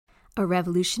A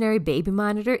revolutionary baby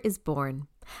monitor is born.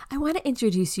 I want to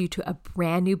introduce you to a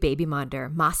brand new baby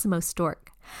monitor, Masimo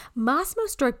Stork. Masimo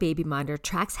Stork Baby Monitor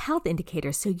tracks health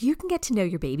indicators so you can get to know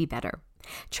your baby better.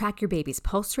 Track your baby's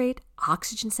pulse rate,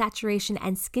 oxygen saturation,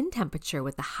 and skin temperature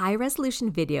with the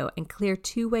high-resolution video and clear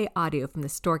two-way audio from the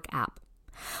Stork app.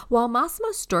 While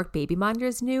Masimo Stork Baby Monitor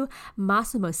is new,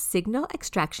 Masimo's signal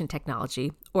extraction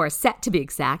technology, or SET to be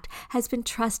exact, has been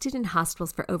trusted in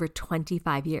hospitals for over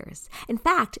 25 years. In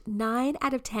fact, 9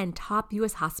 out of 10 top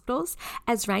U.S. hospitals,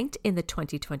 as ranked in the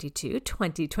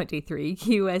 2022-2023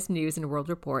 U.S. News & World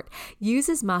Report,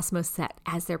 uses Masimo SET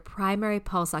as their primary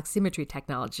pulse oximetry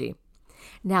technology.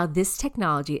 Now, this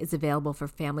technology is available for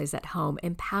families at home,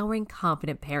 empowering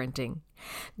confident parenting.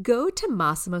 Go to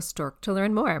Masimo Stork to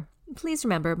learn more. Please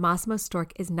remember, Masimo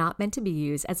Stork is not meant to be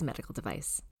used as a medical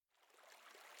device.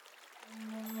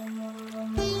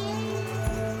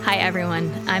 Hi,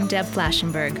 everyone. I'm Deb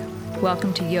Flashenberg.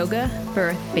 Welcome to Yoga,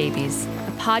 Birth, Babies,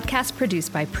 a podcast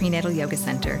produced by Prenatal Yoga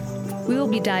Center. We will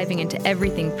be diving into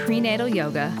everything prenatal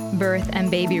yoga, birth,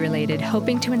 and baby related,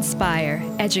 hoping to inspire,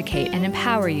 educate, and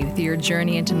empower you through your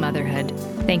journey into motherhood.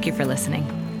 Thank you for listening.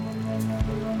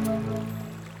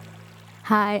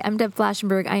 Hi, I'm Deb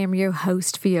Flashenberg. I am your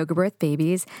host for Yoga Birth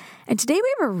Babies, and today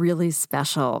we have a really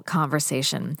special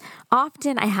conversation.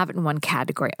 Often I have it in one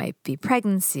category. It might be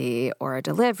pregnancy or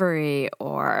delivery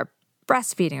or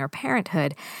breastfeeding or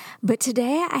parenthood, but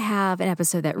today I have an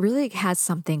episode that really has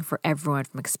something for everyone,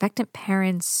 from expectant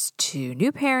parents to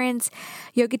new parents,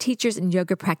 yoga teachers, and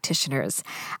yoga practitioners.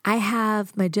 I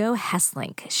have Mado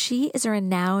Hesselink. She is a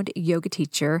renowned yoga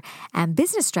teacher and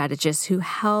business strategist who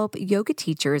help yoga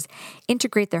teachers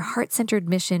integrate their heart-centered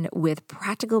mission with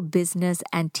practical business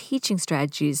and teaching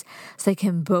strategies so they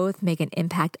can both make an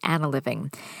impact and a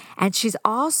living. And she's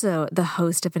also the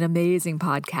host of an amazing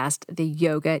podcast, the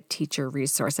Yoga Teacher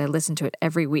Resource. I listen to it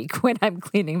every week when I'm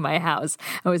cleaning my house.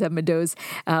 I always have Mado's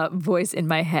voice in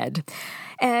my head.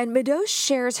 And Mado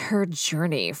shares her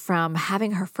journey from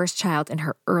having her first child in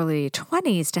her early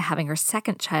 20s to having her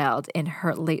second child in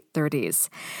her late 30s.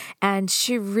 And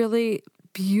she really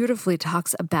beautifully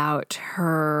talks about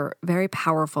her very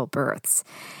powerful births.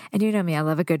 And you know me, I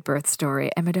love a good birth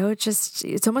story. And Mado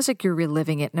it's almost like you're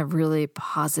reliving it in a really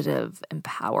positive,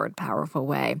 empowered, powerful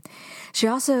way. She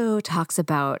also talks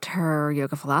about her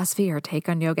yoga philosophy, her take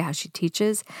on yoga, how she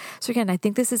teaches. So again, I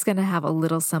think this is going to have a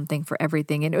little something for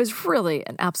everything. And it was really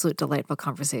an absolute delightful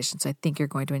conversation. So I think you're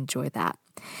going to enjoy that.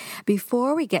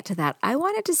 Before we get to that, I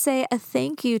wanted to say a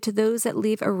thank you to those that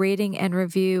leave a rating and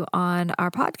review on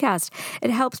our podcast. It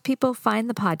helps people find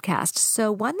the podcast.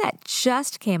 So one that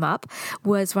just came up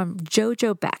was from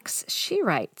Jojo Bex. She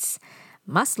writes,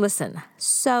 "Must listen.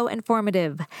 So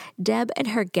informative. Deb and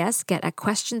her guests get at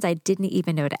questions I didn't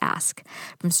even know to ask,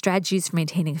 from strategies for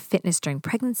maintaining fitness during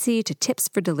pregnancy to tips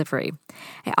for delivery.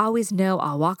 I always know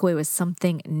I'll walk away with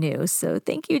something new. So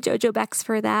thank you, Jojo Bex,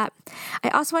 for that. I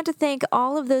also want to thank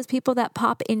all of those people that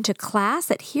pop into class,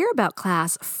 that hear about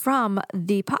class from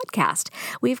the podcast.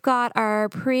 We've got our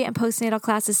pre- and postnatal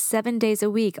classes 7 days a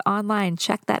week online.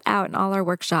 Check that out in all our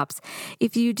workshops.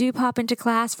 If you do pop into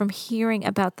class from hearing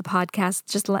about the podcast,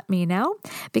 just let me know,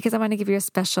 because I want to give you a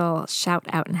special shout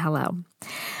out and hello.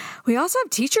 We also have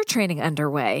teacher training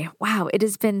underway. Wow, it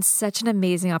has been such an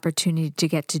amazing opportunity to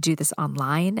get to do this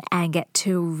online and get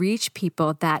to reach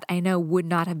people that I know would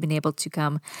not have been able to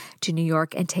come to New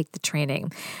York and take the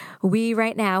training. We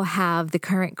right now have the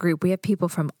current group. We have people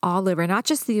from all over, not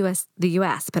just the US,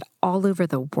 but all over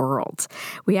the world.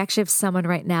 We actually have someone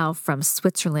right now from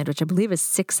Switzerland, which I believe is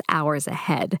 6 hours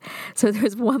ahead. So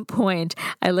there's one point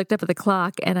I looked up at the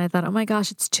clock and I thought, oh my gosh,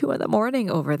 it's 2 a.m.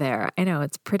 over there. I know,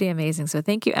 it's pretty amazing. So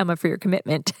thank you, Emma, for your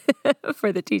commitment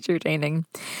for the teacher training.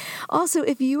 Also,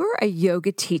 if you are a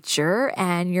yoga teacher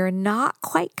and you're not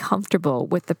quite comfortable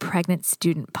with the pregnant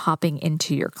student popping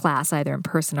into your class, either in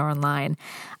person or online,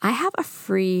 I have a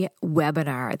free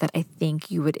webinar that I think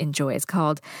you would enjoy. It's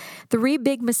called 3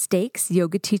 Big Mistakes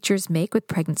Yoga Teachers Make with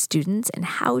Pregnant Students and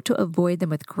How to Avoid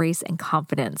Them with Grace and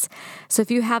Confidence. So if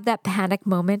you have that panic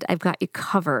moment, I've got you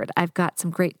covered. I've got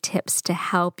some great tips to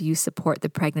help you support the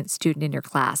pregnant student in your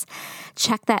class.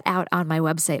 Check that out on my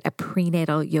website at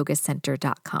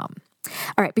prenatalyogacenter.com.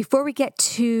 All right, before we get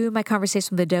to my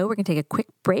conversation with Mado, we're going to take a quick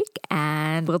break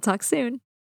and we'll talk soon.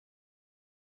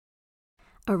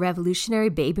 A revolutionary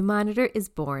baby monitor is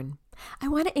born. I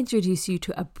want to introduce you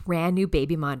to a brand new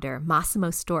baby monitor,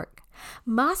 Masimo Stork.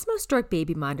 Masimo Stork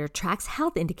Baby Monitor tracks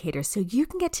health indicators so you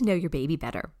can get to know your baby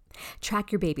better.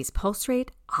 Track your baby's pulse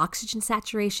rate, oxygen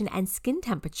saturation, and skin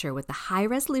temperature with the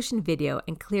high-resolution video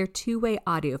and clear two-way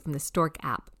audio from the Stork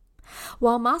app.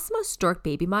 While Masimo's Stork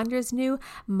baby monitor is new,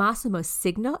 Masimo's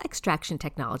signal extraction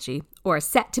technology, or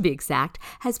SET to be exact,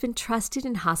 has been trusted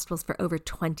in hospitals for over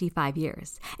 25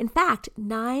 years. In fact,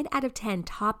 9 out of 10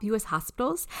 top U.S.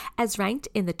 hospitals, as ranked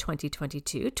in the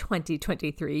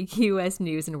 2022-2023 U.S.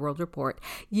 News and World Report,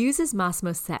 uses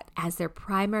Masimo SET as their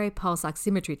primary pulse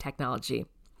oximetry technology.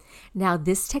 Now,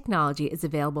 this technology is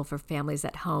available for families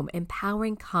at home,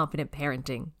 empowering confident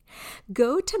parenting.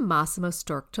 Go to Masimo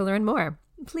Stork to learn more.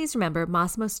 Please remember,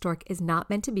 Masimo Stork is not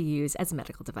meant to be used as a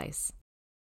medical device.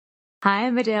 Hi,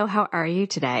 Amadeo. How are you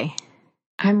today?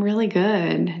 I'm really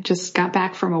good. Just got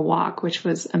back from a walk, which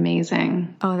was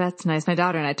amazing. Oh, that's nice. My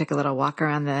daughter and I took a little walk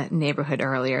around the neighborhood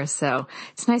earlier, so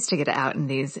it's nice to get out in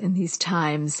these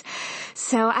times.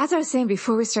 So as I was saying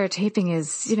before we started taping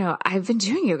I've been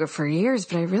doing yoga for years,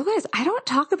 but I realized I don't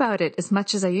talk about it as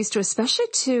much as I used to, especially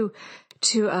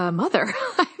to a mother.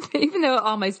 Even though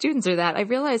all my students are that, I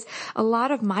realized a lot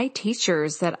of my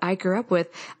teachers that I grew up with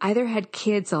either had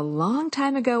kids a long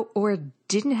time ago or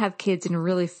didn't have kids and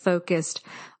really focused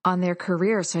on their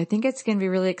career. So I think it's going to be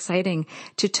really exciting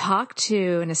to talk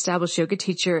to an established yoga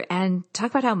teacher and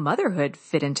talk about how motherhood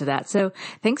fit into that. So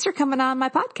thanks for coming on my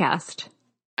podcast.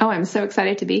 Oh, I'm so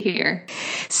excited to be here.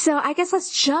 So I guess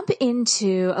let's jump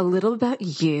into a little about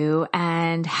you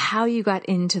and how you got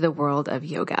into the world of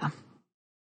yoga.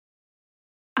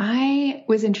 I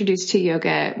was introduced to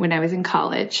yoga when I was in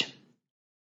college.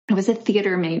 I was a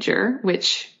theater major,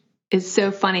 which is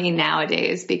so funny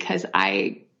nowadays because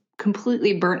I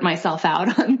completely burnt myself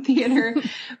out on theater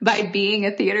by being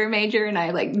a theater major, and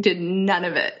I did none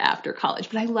of it after college,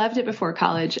 but I loved it before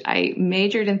college. I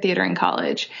majored in theater in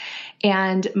college,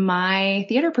 and my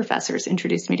theater professors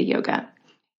introduced me to yoga.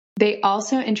 They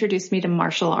also introduced me to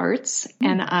martial arts,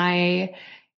 and I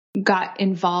got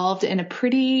involved in a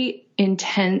pretty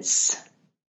intense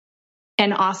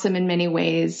and awesome in many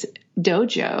ways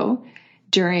dojo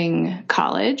during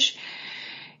college.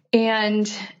 And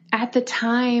at the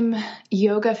time,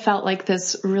 yoga felt like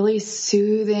this really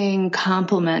soothing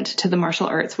complement to the martial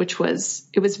arts, it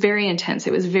was very intense.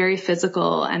 It was very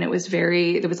physical, and there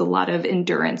was a lot of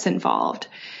endurance involved.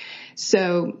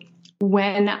 So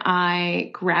when I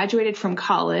graduated from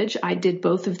college, I did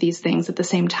both of these things at the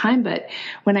same time. But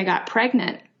when I got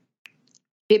pregnant,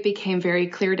 it became very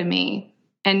clear to me,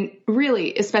 and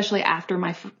really, especially after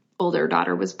my older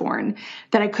daughter was born,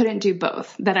 that I couldn't do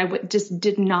both, that I just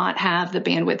did not have the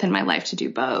bandwidth in my life to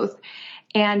do both.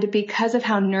 And because of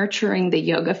how nurturing the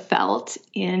yoga felt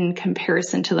in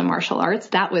comparison to the martial arts,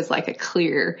 that was like a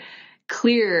clear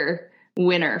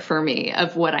winner for me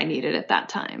of what I needed at that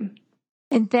time.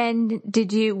 And then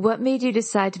what made you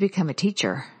decide to become a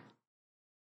teacher?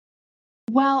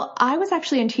 Well, I was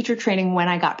actually in teacher training when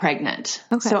I got pregnant.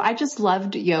 Okay. So I just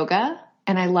loved yoga,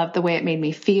 and I loved the way it made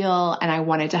me feel, and I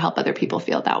wanted to help other people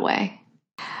feel that way.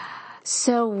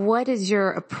 So what is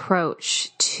your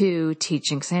approach to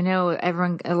teaching? Because I know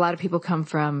a lot of people come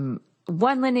from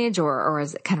one lineage or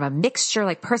is it kind of a mixture?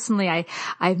 Like personally,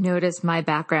 I've noticed my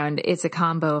background, it's a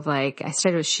combo of I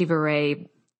started with Shiva Rea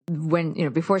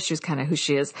when, before she was kind of who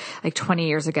she is, 20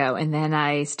 years ago. And then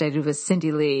I studied with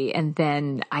Cindy Lee and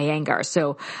then Iyengar.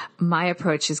 So my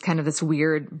approach is kind of this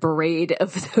weird braid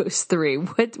of those three.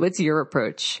 What's your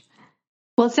approach?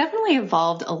 Well, it's definitely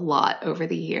evolved a lot over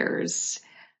the years.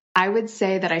 I would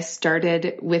say that I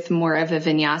started with more of a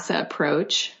vinyasa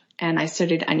approach, and I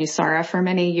studied Anusara for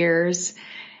many years.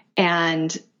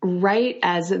 And right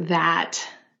as that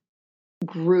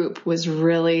group was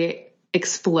really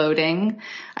exploding,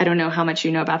 I don't know how much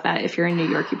you know about that. If you're in New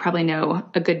York, you probably know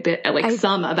a good bit,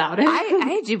 some about it.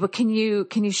 I do, but can you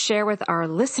share with our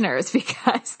listeners,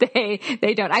 because they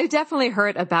don't. I definitely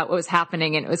heard about what was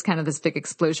happening, and it was kind of this big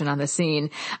explosion on the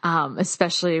scene,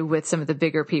 especially with some of the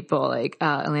bigger people like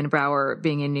Elena Brower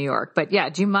being in New York. But yeah,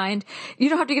 do you mind? You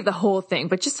don't have to give the whole thing,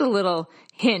 but just a little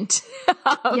hint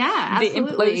of the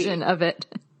implosion of it.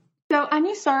 So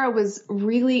Anusara was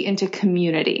really into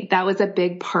community. That was a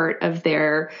big part of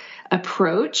their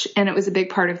approach, and it was a big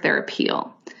part of their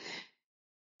appeal.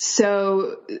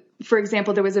 So, for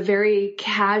example, there was a very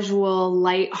casual,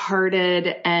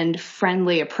 lighthearted, and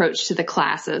friendly approach to the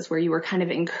classes where you were kind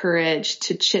of encouraged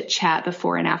to chit-chat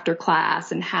before and after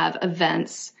class and have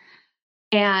events.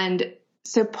 And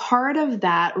so part of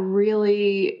that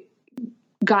really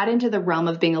got into the realm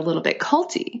of being a little bit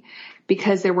culty,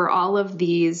 because there were all of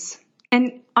these,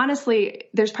 and honestly,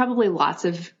 there's probably lots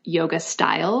of yoga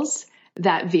styles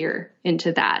that veer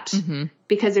into that,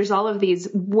 because there's all of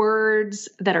these words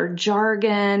that are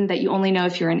jargon that you only know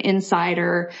if you're an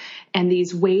insider, and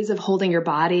these ways of holding your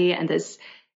body, and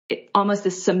almost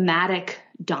this somatic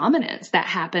dominance that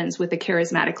happens with a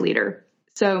charismatic leader.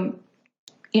 So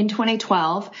in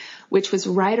 2012, which was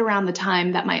right around the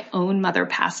time that my own mother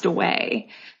passed away.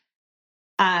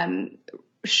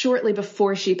 Shortly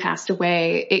before she passed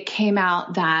away, it came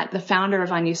out that the founder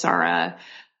of Anusara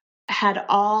had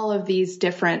all of these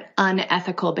different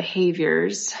unethical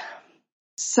behaviors,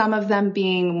 some of them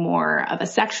being more of a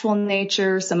sexual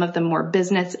nature, some of them more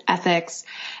business ethics.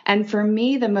 And for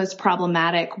me, the most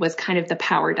problematic was kind of the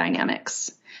power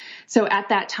dynamics. So at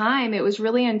that time, it was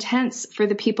really intense for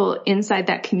the people inside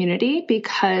that community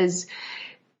because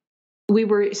we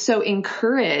were so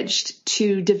encouraged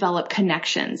to develop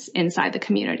connections inside the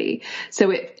community.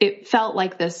 So it felt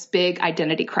like this big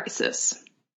identity crisis.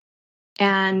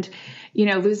 And,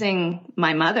 losing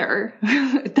my mother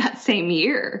that same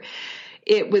year,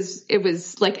 it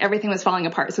was like everything was falling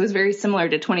apart. So it was very similar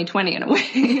to 2020 in a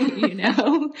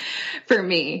way, for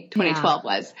me, 2012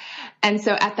 was. And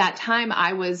so at that time,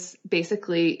 I was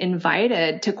basically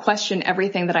invited to question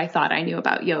everything that I thought I knew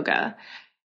about yoga.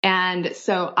 And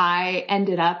so I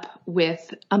ended up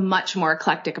with a much more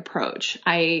eclectic approach.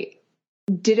 I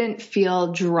didn't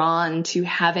feel drawn to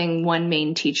having one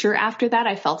main teacher after that.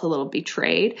 I felt a little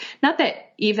betrayed. Not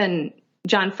that even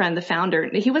John Friend, the founder,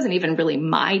 he wasn't even really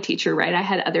my teacher, right? I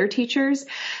had other teachers,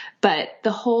 but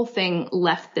the whole thing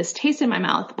left this taste in my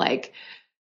mouth like,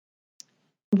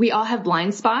 we all have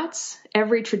blind spots.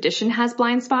 Every tradition has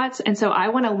blind spots. And so I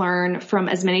want to learn from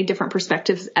as many different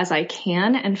perspectives as I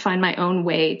can and find my own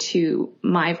way to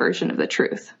my version of the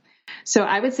truth. So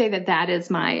I would say that that is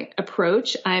my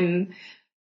approach.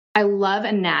 I love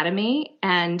anatomy,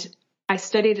 and I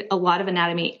studied a lot of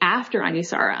anatomy after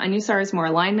Anusara. Anusara is more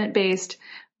alignment based,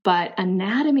 but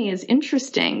anatomy is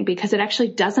interesting because it actually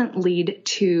doesn't lead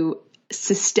to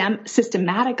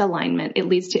systematic alignment. It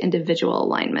leads to individual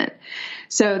alignment.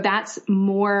 So that's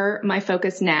more my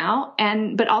focus now,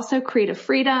 but also creative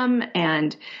freedom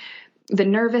and the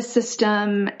nervous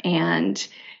system and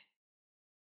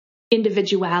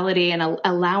individuality and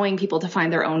allowing people to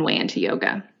find their own way into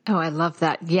yoga. Oh, I love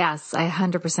that. Yes, I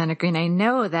 100% agree. And I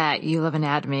know that you love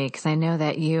anatomy because I know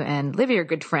that you and Livy are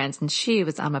good friends, and she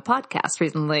was on my podcast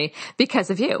recently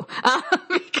because of you,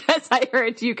 because I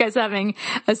heard you guys having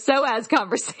a SOAS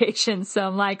conversation. So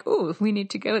I'm like, ooh, we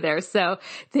need to go there. So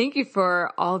thank you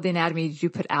for all the anatomy you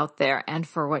put out there and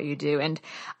for what you do. And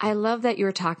I love that you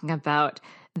were talking about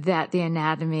that the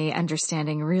anatomy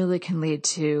understanding really can lead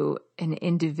to an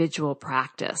individual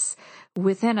practice.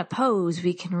 Within a pose,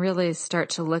 we can really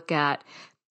start to look at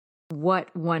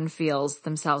what one feels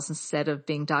themselves instead of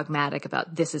being dogmatic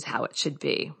about this is how it should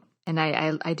be. And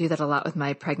I do that a lot with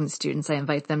my pregnant students. I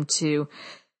invite them to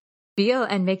feel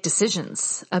and make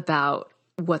decisions about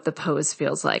what the pose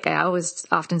feels like. I always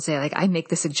often say, like, I make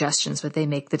the suggestions, but they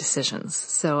make the decisions.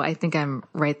 So I think I'm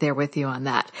right there with you on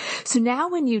that. So now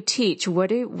when you teach,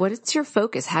 what is your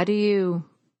focus? How do you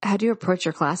approach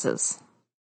your classes?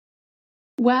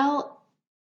 Well,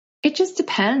 it just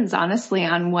depends, honestly,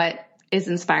 on what is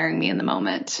inspiring me in the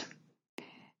moment.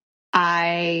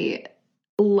 I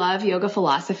love yoga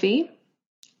philosophy,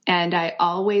 and I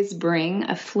always bring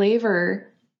a flavor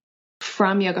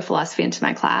from yoga philosophy into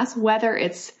my class, whether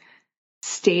it's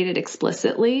stated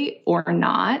explicitly or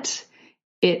not.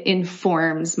 It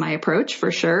informs my approach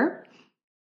for sure.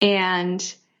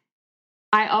 And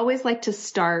I always like to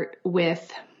start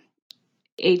with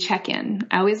a check-in.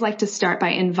 I always like to start by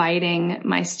inviting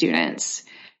my students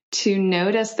to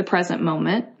notice the present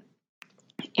moment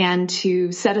and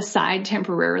to set aside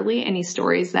temporarily any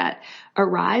stories that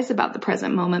arise about the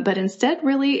present moment, but instead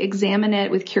really examine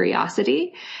it with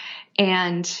curiosity,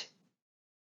 and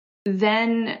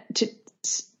then to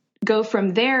go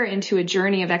from there into a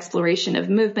journey of exploration of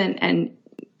movement and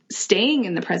staying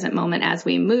in the present moment as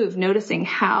we move, noticing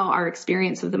how our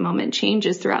experience of the moment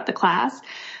changes throughout the class,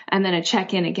 and then a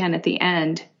check-in again at the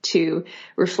end to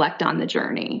reflect on the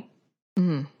journey.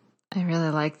 I really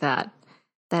like that.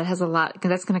 That has a lot, because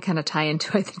that's going to kind of tie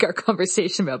into, I think, our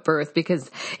conversation about birth, because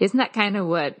isn't that kind of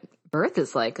what birth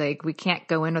is like? Like, we can't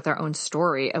go in with our own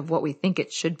story of what we think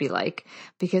it should be like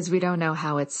because we don't know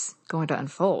how it's going to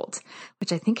unfold,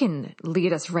 which I think can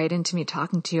lead us right into me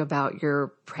talking to you about your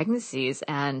pregnancies.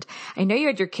 And I know you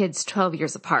had your kids 12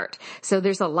 years apart, so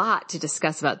there's a lot to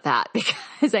discuss about that,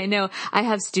 because I know I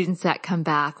have students that come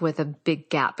back with a big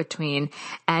gap between,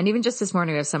 and even just this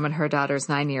morning we have someone, her daughter's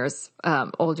 9 years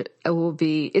older,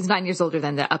 is 9 years older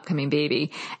than the upcoming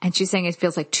baby, and she's saying it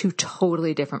feels like two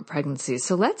totally different pregnancies.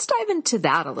 So let's dive dive into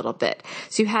that a little bit.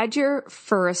 So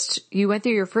you went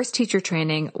through your first teacher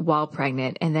training while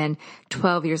pregnant, and then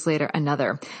 12 years later,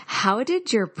 another. How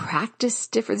did your practice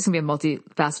differ? This is going to be a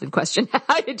multifaceted question.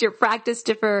 How did your practice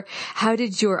differ? How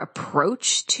did your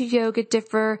approach to yoga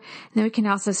differ? And then we can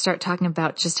also start talking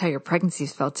about just how your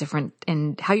pregnancies felt different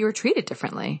and how you were treated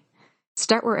differently.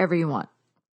 Start wherever you want.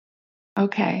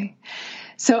 Okay.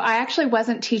 So I actually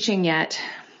wasn't teaching yet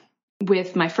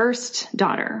with my first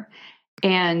daughter,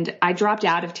 and I dropped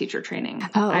out of teacher training.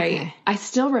 Oh, okay. I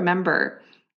still remember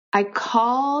I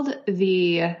called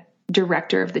the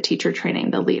director of the teacher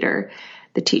training, the leader,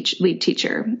 lead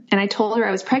teacher, and I told her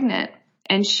I was pregnant.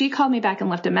 And she called me back and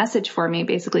left a message for me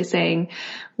basically saying,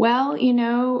 well,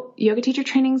 yoga teacher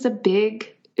training is a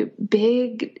big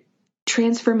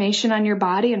transformation on your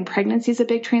body, and pregnancy is a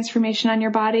big transformation on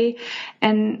your body.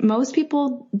 And most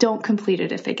people don't complete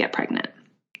it if they get pregnant.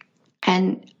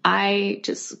 And I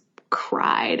just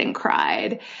cried and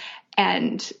cried.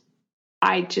 And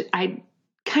I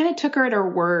kind of took her at her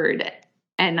word,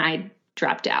 and I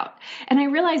dropped out. And I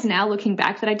realize now, looking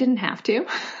back, that I didn't have to.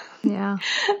 Yeah.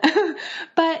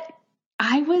 But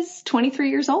I was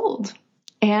 23 years old,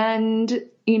 and,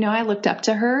 I looked up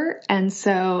to her. And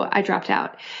so I dropped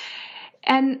out.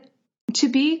 And to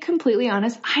be completely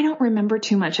honest, I don't remember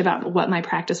too much about what my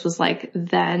practice was like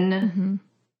then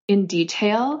in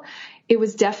detail. It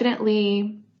was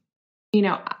definitely,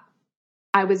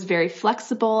 I was very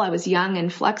flexible. I was young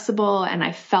and flexible, and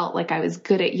I felt like I was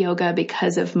good at yoga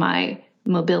because of my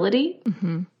mobility.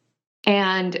 Mm-hmm.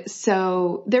 And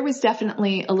so there was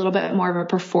definitely a little bit more of a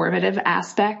performative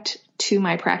aspect to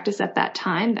my practice at that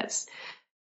time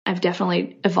I've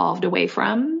definitely evolved away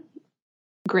from,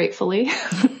 gratefully.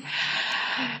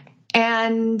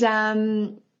 And,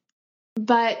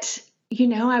 but,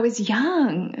 I was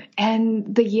young,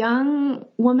 and the young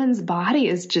woman's body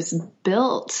is just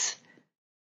built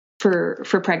for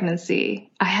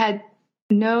pregnancy. I had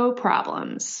no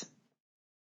problems.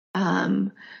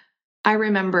 I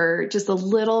remember just a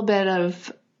little bit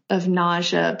of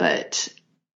nausea, but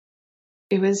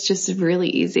it was just really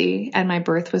easy, and my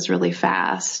birth was really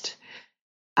fast.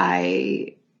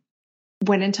 I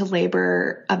went into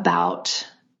labor about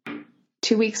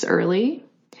 2 weeks early,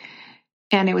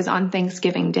 and it was on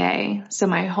Thanksgiving Day. So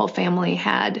my whole family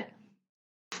had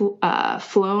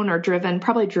flown or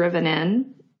probably driven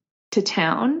in to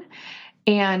town,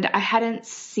 and I hadn't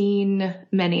seen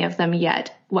many of them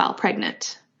yet while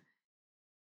pregnant.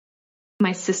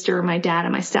 My sister, my dad,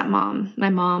 and my stepmom. My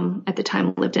mom at the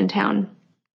time lived in town,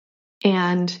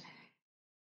 and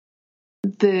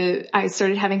I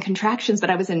started having contractions,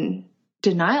 but I was in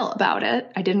denial about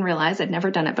it. I didn't realize I'd never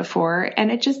done it before,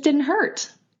 and it just didn't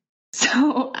hurt.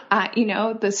 So,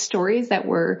 the stories that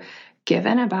were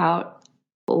given about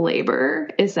labor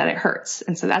is that it hurts.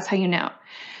 And so that's how you know.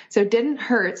 So it didn't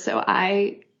hurt. So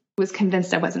I was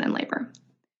convinced I wasn't in labor,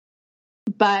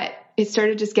 but it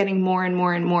started just getting more and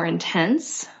more and more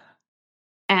intense.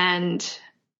 And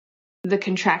the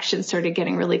contractions started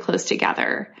getting really close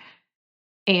together.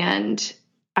 And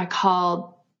I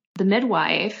called the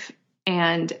midwife.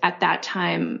 And at that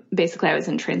time, basically I was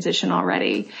in transition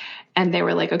already. And they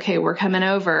were like, okay, we're coming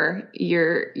over.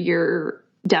 You're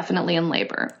definitely in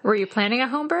labor. Were you planning a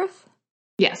home birth?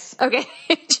 Yes. Okay.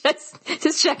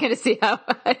 just checking to see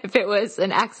if it was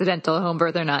an accidental home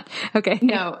birth or not. Okay.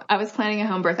 No, I was planning a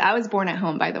home birth. I was born at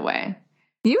home, by the way.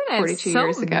 You and I 42 have so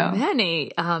years ago.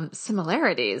 Many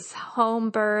similarities. Home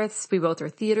births. We both are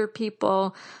theater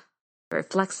people. Very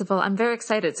flexible. I'm very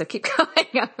excited. So keep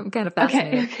going. I'm kind of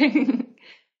fascinated. Okay.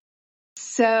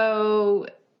 So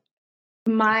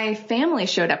my family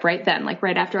showed up right then, like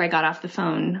right after I got off the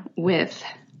phone with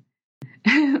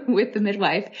the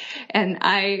midwife, and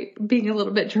I, being a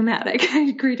little bit dramatic,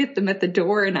 I greeted them at the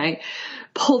door, and I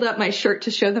pulled up my shirt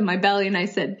to show them my belly, and I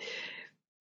said,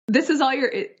 this is all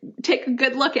take a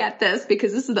good look at this,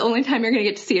 because this is the only time you're going to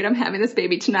get to see it. I'm having this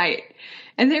baby tonight.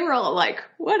 And they were all like,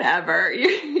 whatever,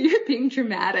 you're being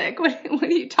dramatic. What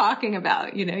are you talking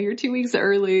about? You're 2 weeks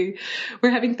early.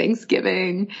 We're having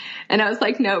Thanksgiving. And I was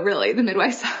like, no, really, the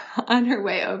midwife's on her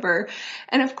way over.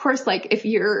 And of course, like, if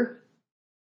you're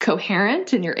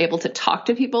coherent and you're able to talk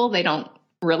to people, they don't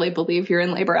really believe you're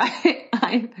in labor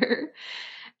either.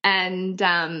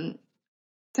 And,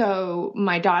 so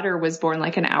my daughter was born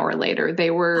like an hour later. They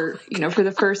were, for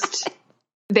the first,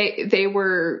 they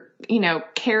were,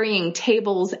 carrying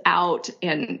tables out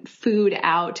and food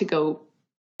out to go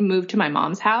move to my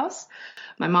mom's house.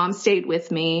 My mom stayed with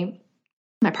me.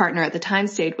 My partner at the time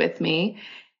stayed with me.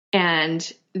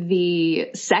 And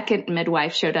the second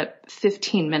midwife showed up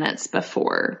 15 minutes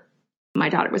before my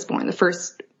daughter was born. The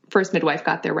first first midwife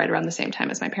got there right around the same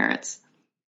time as my parents.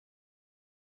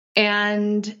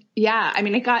 And yeah, I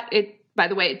mean, by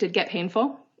the way, it did get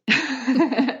painful.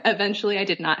 Eventually I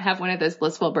did not have one of those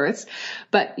blissful births,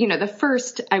 but the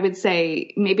first, I would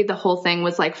say maybe the whole thing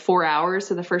was like 4 hours.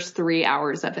 So the first 3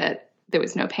 hours of it, there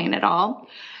was no pain at all.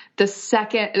 The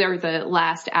second or the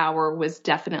last hour was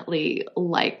definitely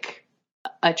like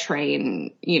a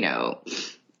train,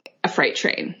 a freight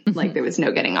train, like there was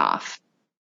no getting off.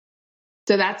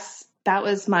 So that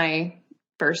was my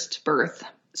first birth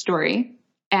story.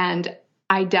 And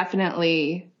I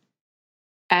definitely,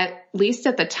 at least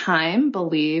at the time,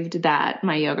 believed that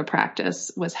my yoga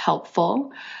practice was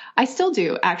helpful. I still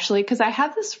do, actually, because I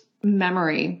have this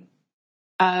memory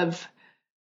of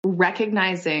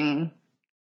recognizing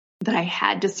that I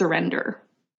had to surrender,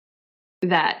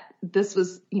 that this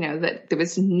was, that there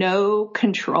was no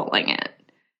controlling it.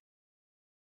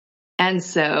 And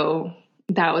so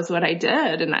that was what I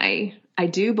did. And I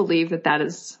do believe that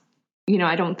is,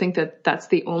 I don't think that that's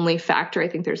the only factor. I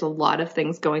think there's a lot of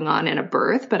things going on in a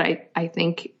birth, but I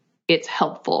think it's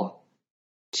helpful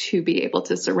to be able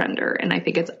to surrender. And I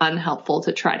think it's unhelpful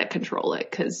to try to control it,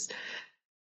 because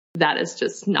that is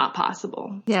just not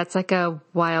possible. Yeah, it's like a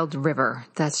wild river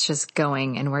that's just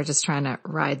going, and we're just trying to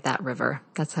ride that river.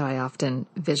 That's how I often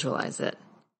visualize it.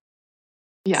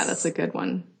 Yeah, that's a good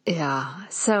one. Yeah.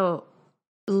 So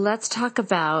let's talk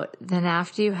about then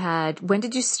when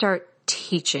did you start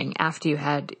teaching after you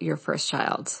had your first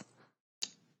child?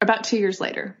 About 2 years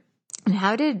later. And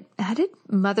how did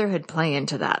motherhood play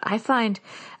into that? I find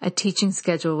a teaching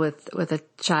schedule with a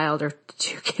child or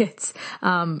two kids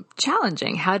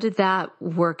challenging. How did that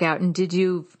work out? And do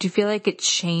you feel like it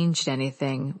changed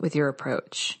anything with your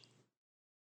approach?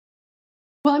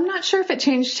 Well, I'm not sure if it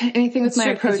changed anything with my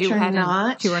approach or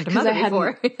not. You weren't a mother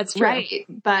before. That's true. Right.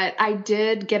 But I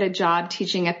did get a job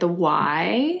teaching at the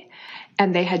Y,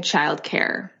 and they had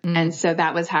childcare. And so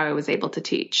that was how I was able to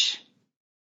teach.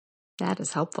 That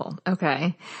is helpful.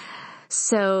 Okay.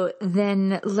 So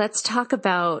then let's talk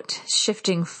about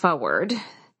shifting forward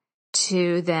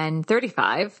to then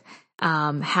 35,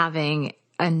 having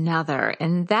another.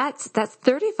 And that's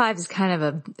 35 is kind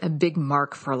of a big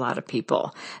mark for a lot of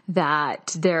people,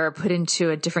 that they're put into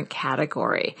a different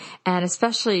category. And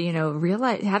especially,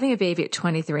 having a baby at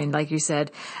 23, and like you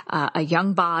said, a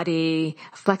young body,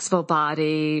 a flexible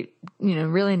body,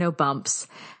 really no bumps.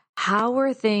 How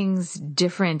were things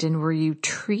different, and were you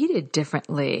treated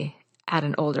differently at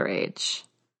an older age?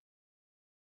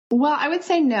 Well, I would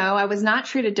say no, I was not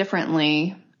treated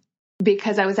differently,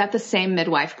 because I was at the same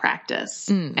midwife practice.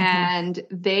 Mm-hmm. And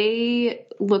they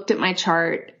looked at my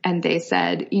chart and they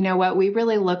said, you know what, we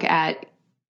really look at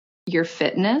your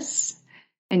fitness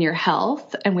and your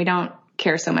health, and we don't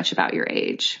care so much about your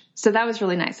age. So that was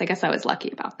really nice. I guess I was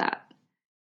lucky about that.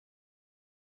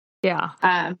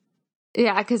 Yeah.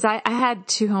 Yeah, because I had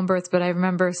 2 home births, but I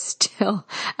remember still,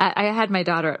 I had my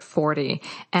daughter at 40,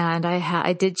 and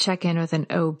I did check in with an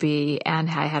OB, and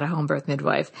I had a home birth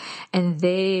midwife, and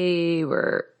they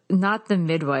were not the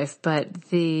midwife, but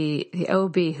the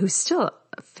OB, who's still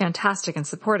fantastic and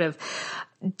supportive,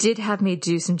 did have me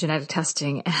do some genetic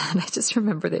testing. And I just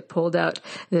remember they pulled out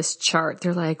this chart.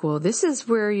 They're like, well, this is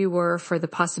where you were for the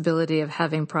possibility of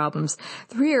having problems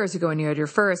 3 years ago when you had your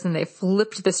first. And they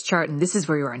flipped this chart, and this is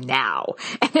where you are now.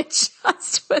 And it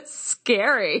just was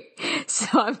scary.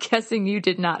 So I'm guessing you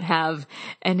did not have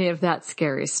any of that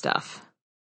scary stuff.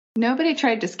 Nobody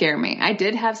tried to scare me. I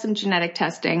did have some genetic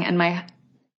testing, and my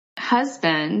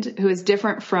husband, who is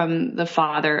different from the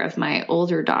father of my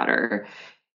older daughter,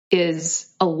 is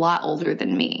a lot older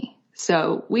than me.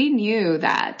 So we knew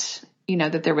that,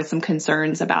 that there was some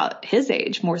concerns about his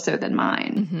age more so than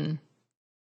mine. Mm-hmm.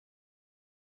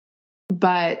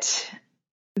 But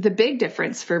the big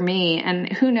difference for me,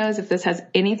 and who knows if this has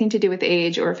anything to do with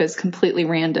age or if it's completely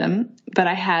random, but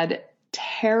I had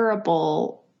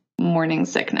terrible morning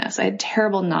sickness. I had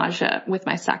terrible nausea with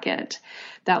my second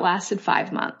that lasted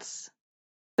 5 months.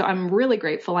 So I'm really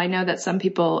grateful. I know that some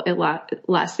people, it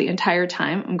lasts the entire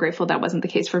time. I'm grateful that wasn't the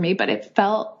case for me, but it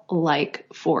felt like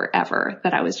forever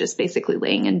that I was just basically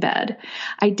laying in bed.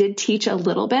 I did teach a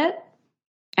little bit,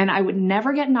 and I would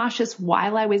never get nauseous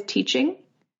while I was teaching,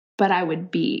 but I would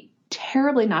be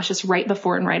terribly nauseous right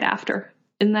before and right after.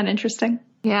 Isn't that interesting?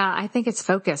 Yeah, I think it's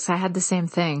focus. I had the same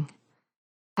thing.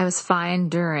 I was fine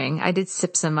during. I did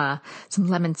sip some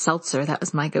lemon seltzer. That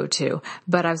was my go-to.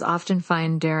 But I was often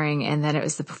fine during, and then it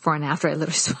was the before and after. I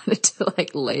literally just wanted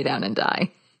to lay down and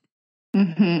die.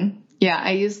 Mm-hmm. Yeah,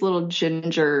 I used little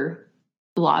ginger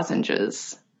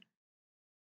lozenges.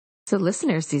 So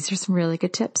listeners, these are some really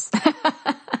good tips.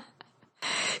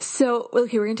 So,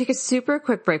 okay, we're going to take a super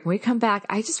quick break. When we come back,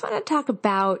 I just want to talk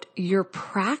about your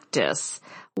practice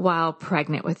while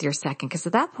pregnant with your second, because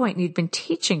at that point you'd been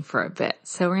teaching for a bit.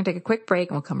 So we're going to take a quick break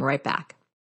and we'll come right back.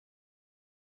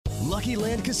 Lucky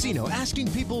Land Casino,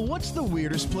 asking people, what's the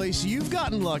weirdest place you've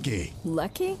gotten lucky?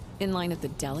 Lucky? In line at the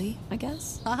deli, I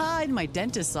guess? Aha, in my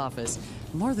dentist's office.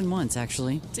 More than once,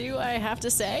 actually. Do I have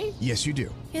to say? Yes, you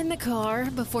do. In the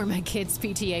car before my kids'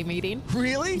 PTA meeting.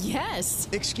 Really? Yes.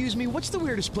 Excuse me, what's the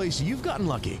weirdest place you've gotten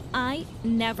lucky? I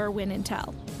never win and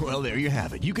tell. Well, there you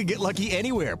have it. You can get lucky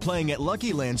anywhere, playing at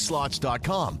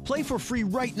LuckyLandSlots.com. Play for free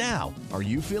right now. Are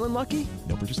you feeling lucky?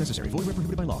 No purchase necessary. Void where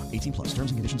prohibited by law. 18+.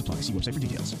 Terms and conditions apply. See website for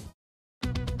details.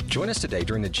 Join us today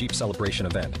during the Jeep Celebration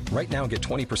event. Right now, get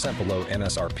 20% below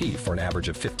MSRP for an average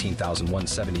of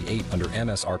 $15,178 under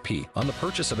MSRP on the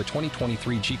purchase of a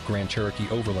 2023 Jeep Grand Cherokee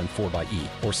Overland 4xE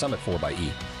or Summit 4xE.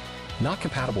 Not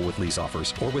compatible with lease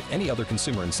offers or with any other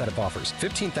consumer incentive offers.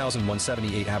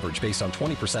 $15,178 average based on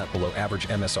 20% below average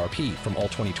MSRP from all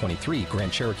 2023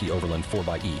 Grand Cherokee Overland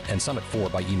 4xE and Summit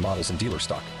 4xE models in dealer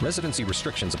stock. Residency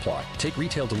restrictions apply. Take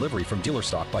retail delivery from dealer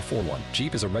stock by 4/1.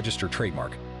 Jeep is a registered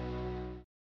trademark.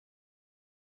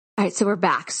 All right, so we're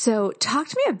back. So talk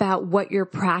to me about what your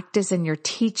practice and your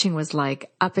teaching was like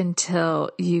up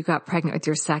until you got pregnant with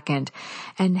your second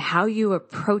and how you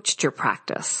approached your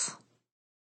practice.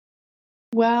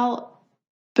 Well,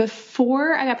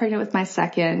 before I got pregnant with my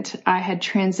second, I had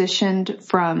transitioned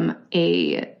from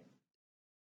a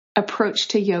approach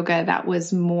to yoga that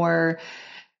was more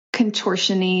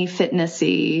contortion-y,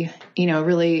 fitness-y,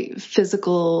 really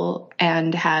physical,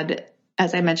 and had,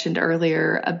 as I mentioned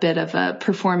earlier, a bit of a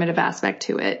performative aspect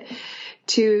to it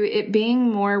it being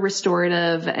more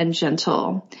restorative and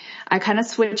gentle. I kind of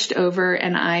switched over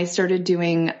and I started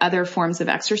doing other forms of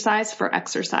exercise for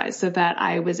exercise so that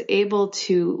I was able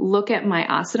to look at my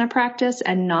asana practice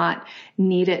and not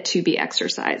need it to be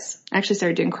exercise. I actually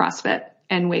started doing CrossFit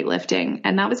and weightlifting,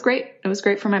 and that was great. It was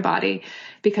great for my body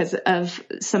because of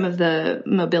some of the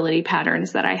mobility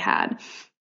patterns that I had.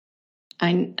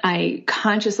 I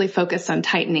consciously focused on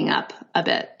tightening up a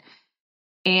bit.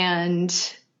 And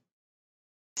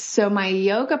so my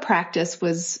yoga practice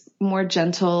was more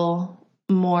gentle,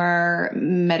 more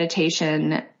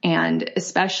meditation, and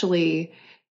especially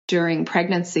during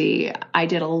pregnancy, I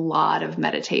did a lot of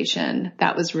meditation.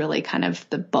 That was really kind of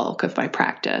the bulk of my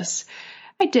practice.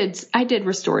 I did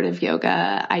restorative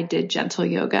yoga. I did gentle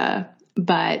yoga,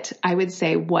 but I would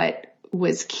say what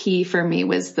was key for me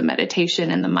was the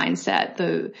meditation and the mindset,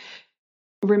 the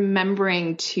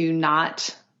remembering to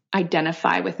not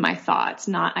identify with my thoughts,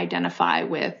 not identify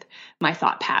with my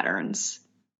thought patterns.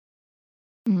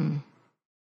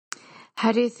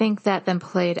 How do you think that then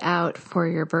played out for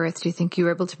your birth? Do you think you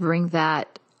were able to bring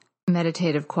that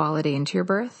meditative quality into your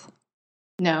birth?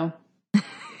 No.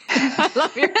 I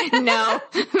love your no.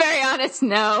 Very honest,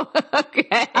 no.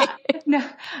 Okay. No.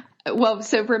 Well,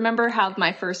 so remember how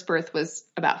my first birth was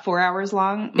about 4 hours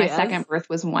long? My second birth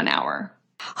was 1 hour.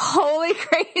 Holy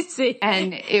crazy.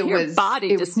 And your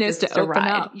body just knows to open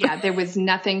up. Yeah, there was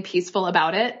nothing peaceful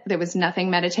about it. There was nothing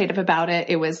meditative about it.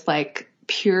 It was like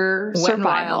pure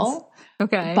survival.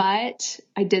 Okay. But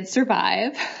I did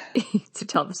survive. To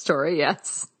tell the story,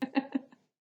 yes.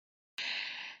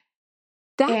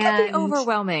 That can be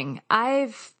overwhelming.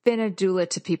 I've been a doula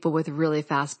to people with really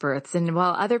fast births. And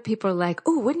while other people are like,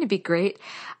 oh, wouldn't it be great?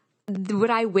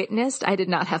 What I witnessed, I did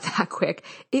not have that quick.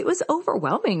 It was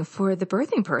overwhelming for the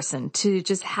birthing person to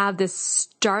just have this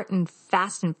start and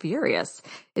fast and furious.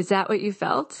 Is that what you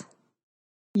felt?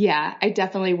 Yeah, I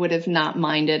definitely would have not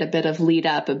minded a bit of lead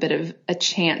up, a bit of a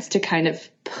chance to kind of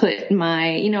put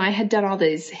my, I had done all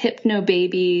these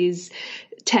hypnobabies,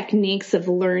 techniques of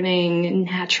learning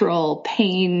natural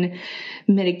pain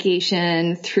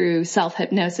mitigation through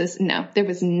self-hypnosis. No, there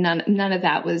was none of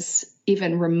that was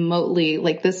even remotely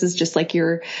like, this is just like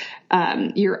you're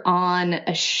on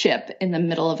a ship in the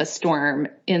middle of a storm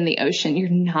in the ocean. You're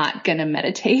not going to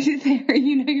meditate there.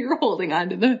 You're holding on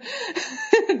to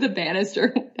the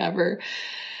banister, whatever.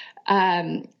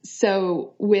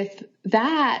 So with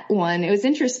that one, it was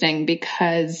interesting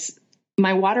because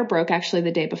my water broke actually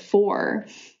the day before.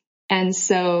 And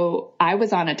so I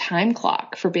was on a time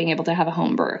clock for being able to have a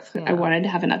home birth. Yeah. I wanted to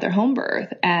have another home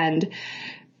birth. And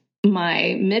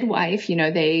my midwife,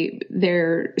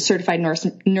 they're certified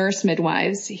nurse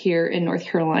midwives here in North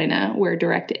Carolina, where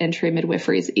direct entry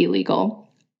midwifery is illegal.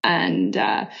 And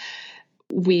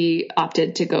we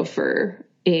opted to go for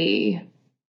a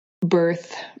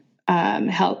birth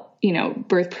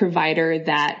birth provider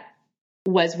that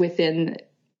was within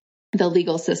the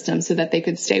legal system so that they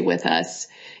could stay with us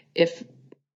if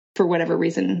for whatever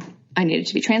reason I needed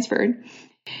to be transferred.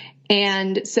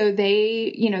 And so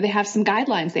they have some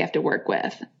guidelines they have to work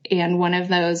with. And one of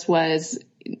those was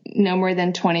no more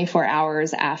than 24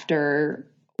 hours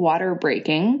after water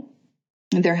breaking,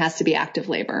 there has to be active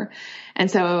labor.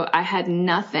 And so I had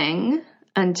nothing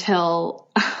until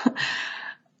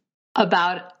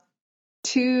about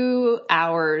 2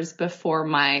 hours before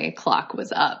my clock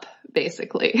was up,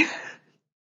 basically.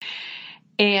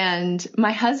 And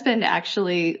my husband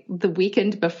actually the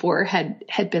weekend before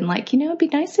had been like, it'd be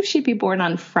nice if she'd be born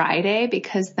on Friday,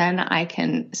 because then I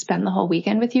can spend the whole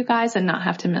weekend with you guys and not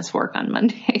have to miss work on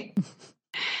Monday.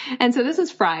 And so this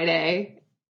is Friday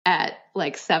at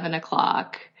like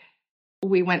 7:00.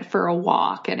 We went for a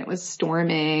walk and it was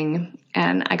storming,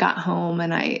 and I got home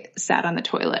and I sat on the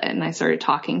toilet and I started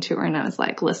talking to her, and I was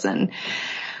like, listen,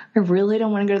 I really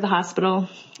don't want to go to the hospital.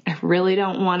 I really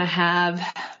don't want to have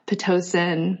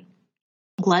Pitocin.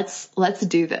 Let's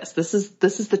do this. This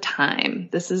is the time.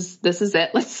 This is it.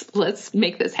 Let's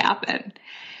make this happen.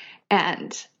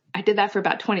 And I did that for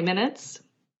about 20 minutes.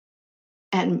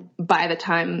 And by the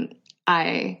time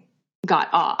I got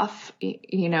off,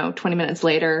 20 minutes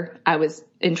later, I was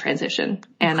in transition,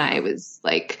 and I was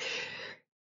like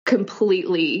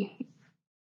completely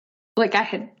like I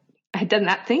had done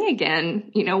that thing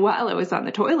again, while I was on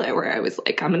the toilet, where I was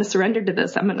like, I'm going to surrender to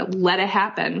this. I'm going to let it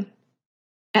happen.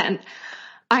 And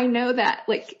I know that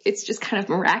like, it's just kind of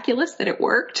miraculous that it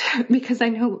worked, because I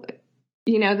know,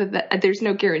 that there's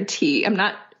no guarantee. I'm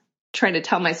not trying to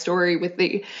tell my story with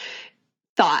the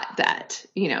thought that,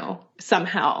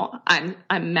 somehow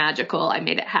I'm magical. I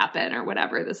made it happen or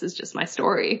whatever. This is just my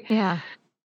story. Yeah.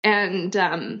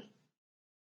 And,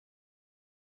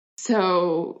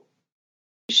 so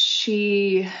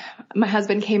my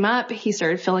husband came up, he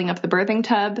started filling up the birthing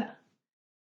tub.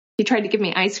 He tried to give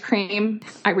me ice cream.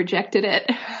 I rejected it.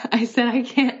 I said, I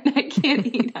can't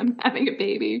eat. I'm having a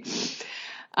baby.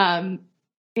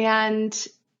 And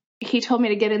he told me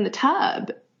to get in the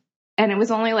tub, and it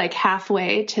was only like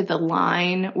halfway to the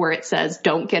line where it says,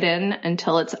 don't get in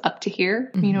until it's up to here.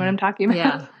 Mm-hmm. You know what I'm talking about?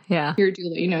 Yeah. Yeah. You're a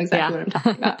doula. You know exactly what I'm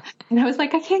talking about. And I was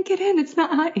like, I can't get in. It's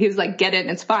not hot. He was like, get in.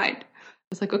 It's fine. I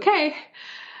was like, okay.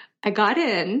 I got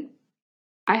in.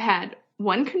 I had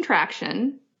one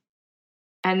contraction,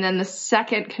 and then the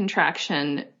second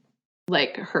contraction,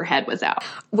 like her head was out.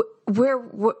 Where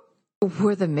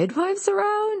were the midwives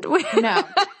around? No.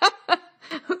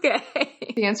 Okay.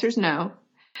 The answer is no.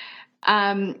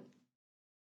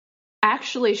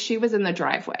 Actually, she was in the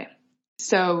driveway.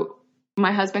 So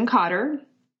my husband caught her.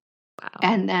 Wow.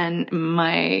 And then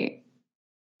my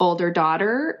older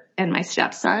daughter and my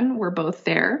stepson were both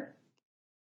there.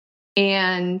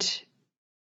 And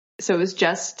so it was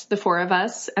just the 4 of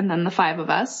us and then the 5 of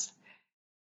us.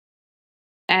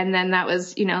 And then that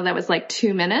was like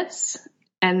 2 minutes.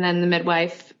 And then the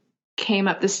midwife came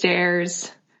up the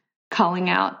stairs calling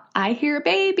out, I hear a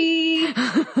baby.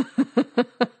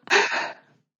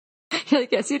 I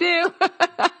guess you do.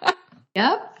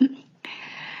 Yep.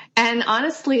 And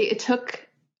honestly, it took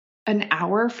an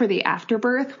hour for the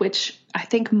afterbirth, which I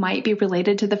think might be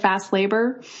related to the fast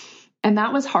labor. And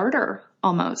that was harder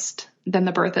almost than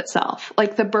the birth itself.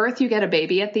 Like the birth, you get a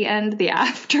baby at the end. The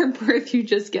afterbirth, you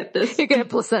just get this. You get a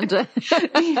placenta.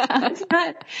 Yeah, it's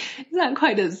not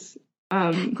quite as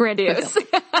grandiose.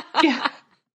 Yeah.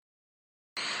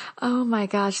 Oh my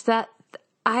gosh,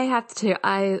 I have to.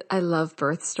 I love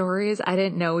birth stories. I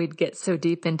didn't know we'd get so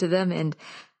deep into them, and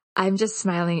I'm just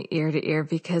smiling ear to ear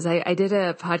because I did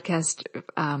a podcast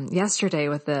yesterday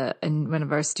with one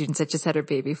of our students that just had her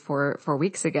baby 4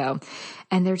 weeks ago,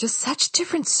 and they're just such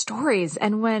different stories.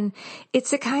 And when it's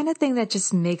the kind of thing that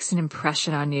just makes an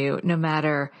impression on you, no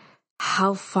matter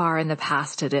how far in the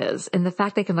past it is, and the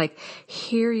fact they can like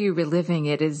hear you reliving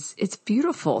it's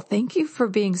beautiful. Thank you for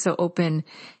being so open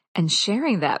and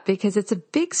sharing that, because it's a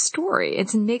big story.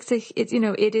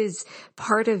 It is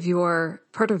part of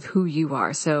who you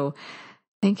are. So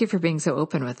thank you for being so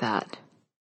open with that.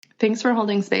 Thanks for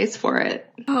holding space for it.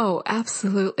 Oh,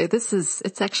 absolutely.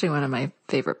 It's actually one of my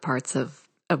favorite parts of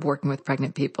working with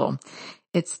pregnant people.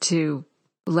 It's to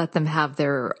let them have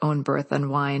their own birth,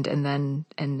 unwind, and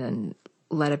then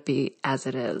let it be as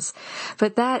it is.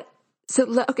 But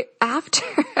after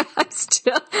I'm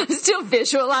still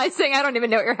visualizing. I don't even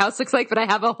know what your house looks like, but I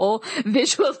have a whole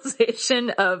visualization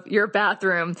of your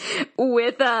bathroom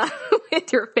with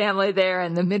your family there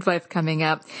and the midwife coming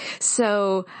up.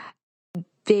 So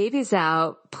baby's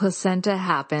out, placenta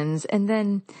happens, and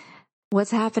then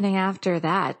what's happening after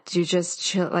that? You just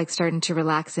starting to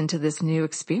relax into this new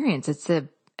experience. It's a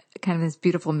kind of this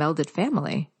beautiful melded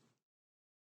family.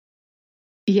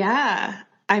 Yeah.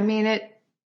 I mean,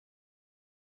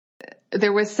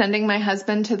 there was sending my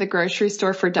husband to the grocery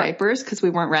store for diapers because we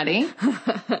weren't ready.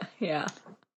 Yeah.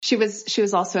 She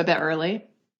was also a bit early.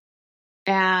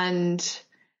 And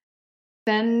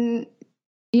then,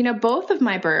 both of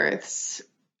my births,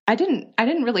 I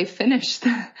didn't really finish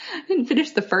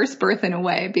the first birth in a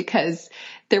way because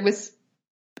there was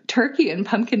turkey and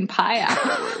pumpkin pie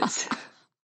afterwards.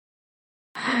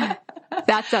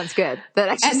 That sounds good.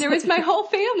 And there was my whole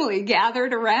family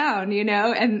gathered around,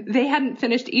 and they hadn't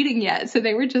finished eating yet. So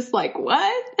they were just like,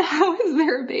 what? How is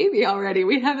there a baby already?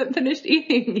 We haven't finished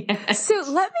eating yet. So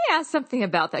let me ask something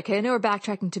about that. Okay. I know we're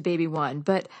backtracking to baby one,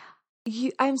 but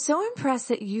I'm so impressed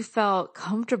that you felt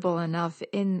comfortable enough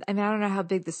I don't know how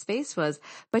big the space was,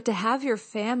 but to have your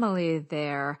family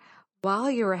there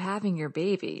while you were having your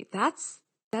baby, that's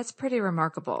pretty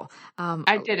remarkable.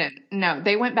 I didn't. No,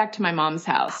 they went back to my mom's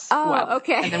house. Oh,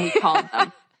 okay. And then we called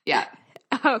them. Yeah.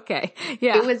 Okay.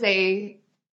 Yeah. It was a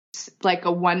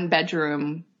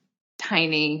 1-bedroom,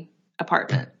 tiny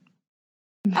apartment.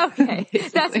 Okay.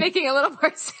 That's making a little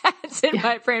more sense in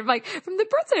my brain. Like from the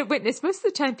births I've witnessed, most of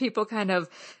the time people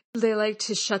they like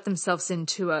to shut themselves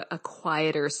into a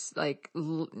quieter,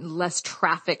 less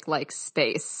traffic like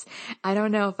space. I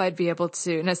don't know if I'd be able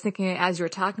to, and I was thinking as you were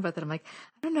talking about that, I'm like,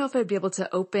 I don't know if I'd be able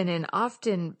to open in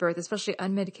often birth, especially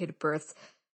unmedicated births.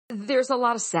 There's a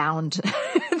lot of sound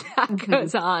that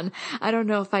goes on. I don't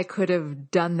know if I could have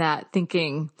done that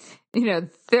thinking,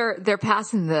 they're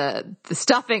passing the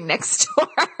stuffing next door.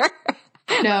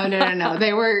 No.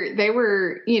 They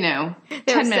were,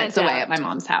 10 minutes away at my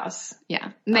mom's house.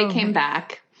 Yeah. And they came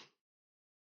back.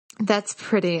 That's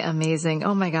pretty amazing.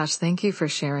 Oh my gosh. Thank you for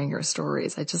sharing your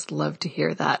stories. I just love to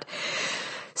hear that.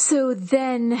 So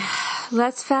then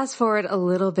let's fast forward a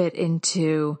little bit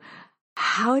into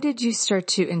how did you start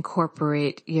to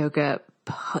incorporate yoga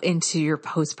into your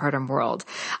postpartum world?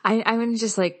 I'm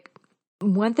just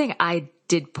one thing I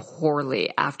did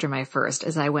poorly after my first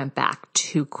is I went back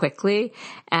too quickly.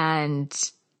 And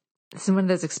it's one of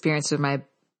those experiences where my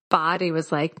body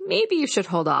was like, maybe you should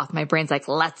hold off. My brain's like,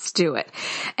 let's do it.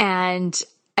 And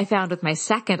I found with my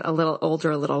second, a little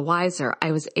older, a little wiser,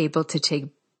 I was able to take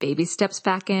baby steps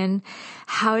back in.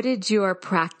 How did your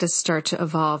practice start to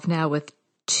evolve now with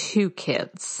 2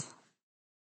 kids?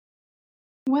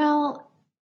 Well,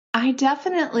 I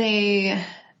definitely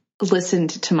listened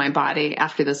to my body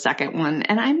after the second one.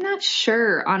 And I'm not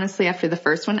sure, honestly, after the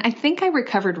first one, I think I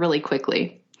recovered really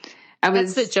quickly.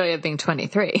 That's the joy of being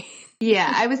 23. Yeah,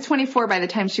 I was 24 by the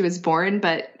time she was born,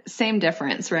 but same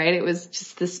difference, right? It was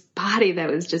just this body that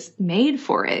was just made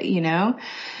for it,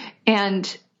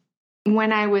 And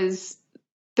when I was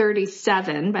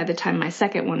 37, by the time my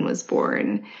second one was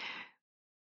born,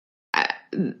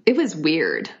 it was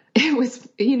weird. It was,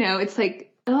 it's like,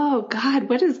 oh God,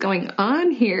 what is going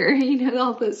on here?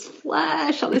 All this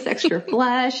flesh, all this extra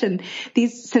flesh and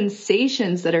these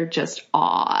sensations that are just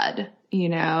odd,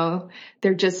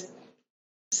 they're just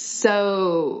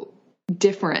so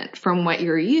different from what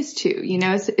you're used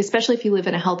to, especially if you live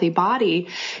in a healthy body,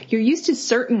 you're used to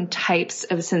certain types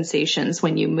of sensations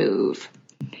when you move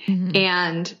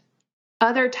and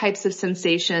other types of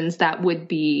sensations that would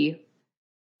be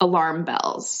alarm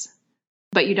bells.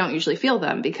 But you don't usually feel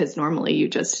them because normally you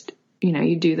just,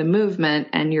 you do the movement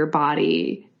and your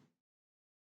body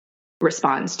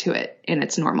responds to it in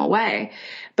its normal way.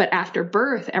 But after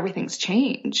birth, everything's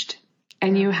changed.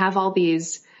 And you have all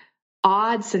these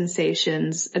odd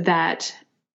sensations that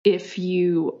if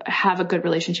you have a good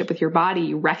relationship with your body,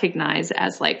 you recognize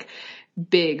as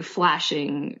big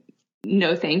flashing,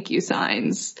 no thank you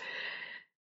signs.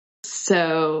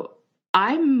 So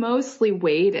I mostly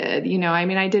waited,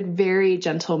 I did very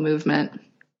gentle movement,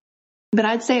 but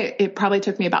I'd say it probably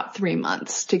took me about 3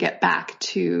 months to get back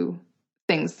to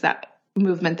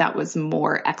movement that was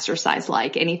more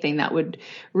exercise-like, anything that would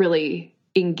really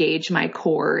engage my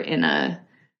core in a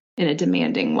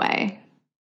demanding way.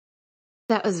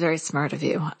 That was very smart of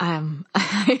you.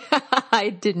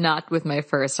 I did not with my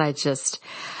first.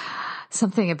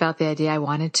 Something about the idea I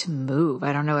wanted to move.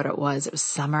 I don't know what it was. It was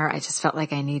summer. I just felt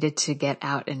like I needed to get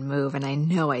out and move. And I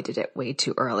know I did it way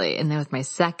too early. And then with my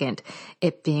second,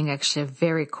 it being actually a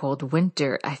very cold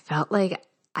winter, I felt like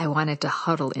I wanted to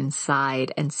huddle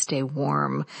inside and stay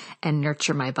warm and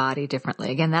nurture my body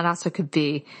differently. Again, that also could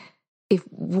be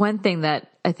one thing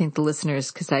that I think the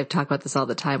listeners, because I've talked about this all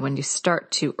the time, when you start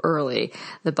too early,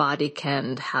 the body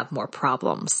can have more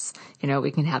problems.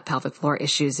 We can have pelvic floor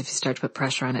issues if you start to put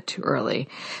pressure on it too early.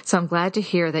 So I'm glad to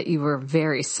hear that you were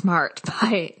very smart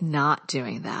by not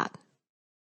doing that.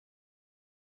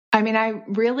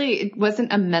 It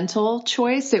wasn't a mental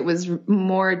choice. It was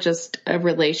more just a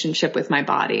relationship with my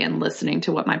body and listening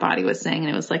to what my body was saying. And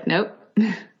it was like, nope,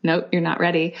 nope, you're not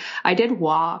ready. I did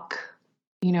walk,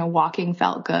 walking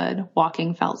felt good.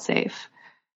 Walking felt safe,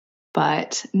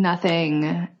 but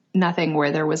nothing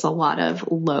where there was a lot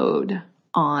of load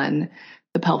on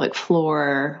the pelvic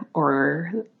floor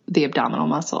or the abdominal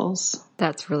muscles.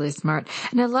 That's really smart.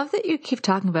 And I love that you keep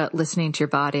talking about listening to your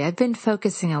body. I've been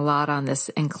focusing a lot on this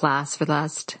in class for the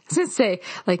last, I was going to say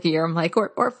like a year, I'm like,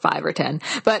 or 5 or 10.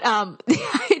 But, the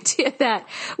idea that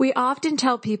we often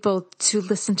tell people to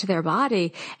listen to their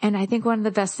body. And I think one of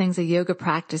the best things a yoga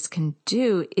practice can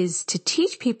do is to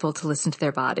teach people to listen to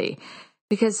their body.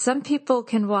 Because some people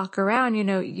can walk around,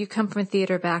 you come from a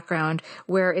theater background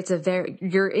where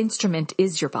your instrument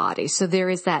is your body. So there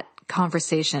is that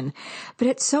conversation, but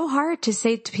it's so hard to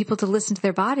say to people to listen to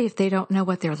their body if they don't know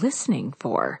what they're listening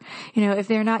for. If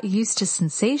they're not used to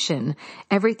sensation,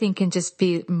 everything can just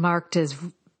be marked as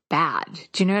bad.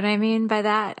 Do you know what I mean by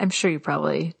that? I'm sure you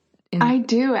probably. I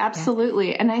do.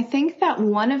 Absolutely. Yeah. And I think that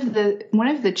one of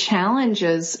the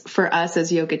challenges for us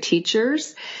as yoga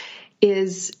teachers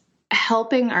is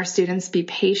helping our students be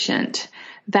patient,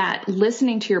 that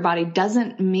listening to your body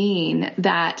doesn't mean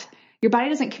that your body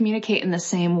doesn't communicate in the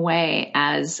same way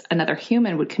as another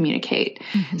human would communicate.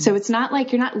 Mm-hmm. So it's not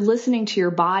like you're not listening to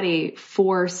your body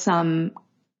for some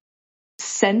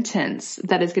sentence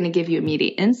that is going to give you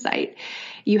immediate insight.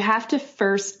 You have to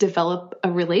first develop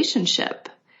a relationship.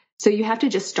 So you have to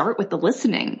just start with the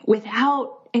listening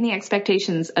without any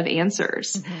expectations of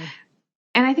answers. Mm-hmm.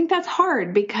 And I think that's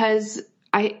hard because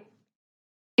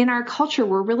in our culture,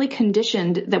 we're really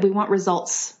conditioned that we want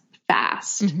results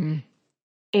fast. Mm-hmm.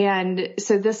 And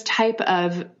so this type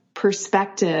of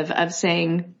perspective of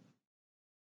saying,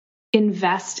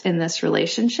 invest in this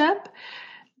relationship,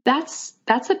 that's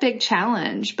a big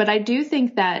challenge. But I do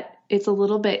think that it's a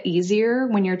little bit easier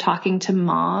when you're talking to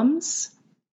moms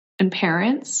and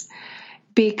parents,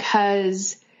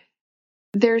 because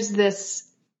there's this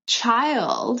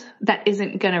child that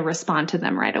isn't going to respond to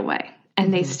them right away.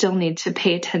 And they still need to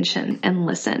pay attention and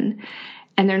listen.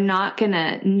 And they're not going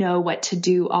to know what to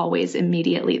do always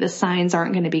immediately. The signs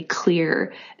aren't going to be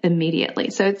clear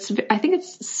immediately. So I think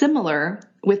it's similar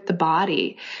with the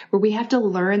body, where we have to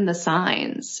learn the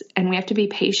signs and we have to be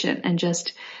patient and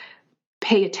just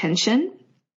pay attention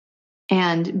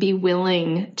and be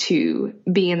willing to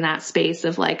be in that space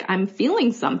of like, I'm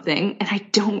feeling something and I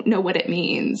don't know what it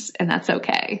means, and that's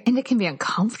okay. And it can be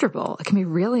uncomfortable. It can be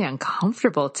really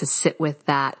uncomfortable to sit with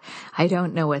that. I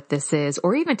don't know what this is,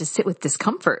 or even to sit with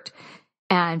discomfort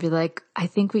and be like, I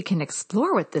think we can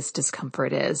explore what this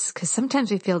discomfort is. Because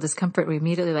sometimes we feel discomfort, we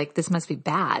immediately like, this must be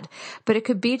bad. But it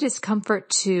could be discomfort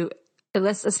to,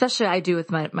 especially I do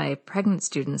with my pregnant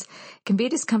students, it can be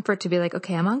discomfort to be like,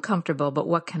 okay, I'm uncomfortable, but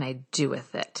what can I do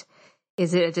with it?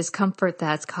 Is it a discomfort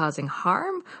that's causing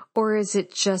harm, or is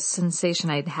it just sensation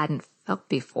I hadn't felt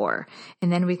before?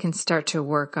 And then we can start to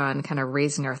work on kind of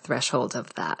raising our threshold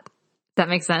of that. Does that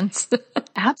make sense?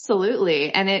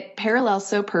 Absolutely. And it parallels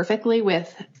so perfectly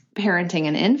with parenting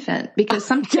an infant, because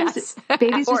sometimes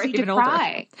babies just need to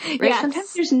cry, right? Yes.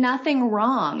 Sometimes there's nothing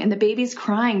wrong and the baby's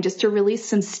crying just to release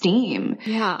some steam,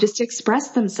 just to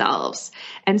express themselves.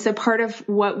 And so part of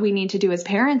what we need to do as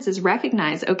parents is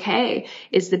recognize, okay,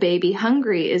 is the baby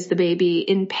hungry? Is the baby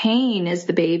in pain? Is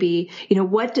the baby,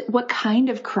 what kind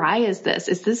of cry is this?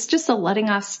 Is this just a letting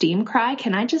off steam cry?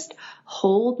 Can I just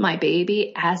hold my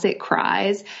baby as it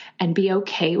cries and be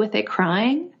okay with it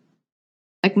crying?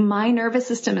 Like, my nervous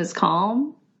system is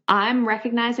calm. I'm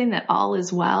recognizing that all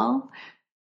is well,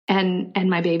 and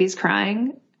my baby's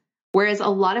crying. Whereas a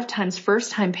lot of times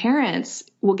first-time parents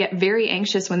will get very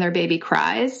anxious when their baby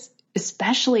cries,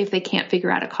 especially if they can't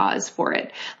figure out a cause for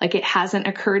it. Like, it hasn't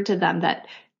occurred to them that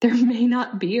there may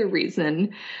not be a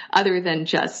reason other than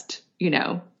just,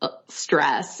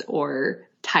 stress or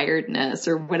tiredness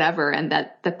or whatever, and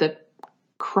that the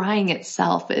crying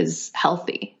itself is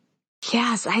healthy.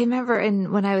 Yes, I remember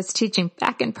when I was teaching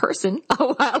back in person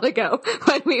a while ago,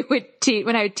 when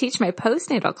I would teach my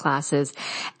postnatal classes,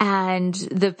 and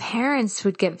the parents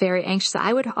would get very anxious.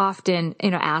 I would often,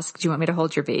 ask, do you want me to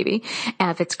hold your baby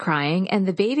if it's crying? And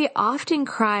the baby often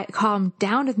calmed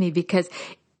down with me because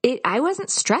I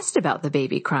wasn't stressed about the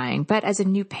baby crying, but as a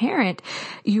new parent,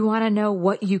 you want to know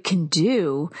what you can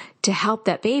do to help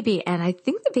that baby. And I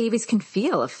think the babies can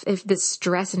feel if the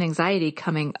stress and anxiety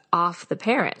coming off the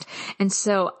parent. And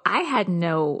so I had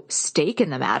no stake in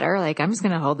the matter. Like, I'm just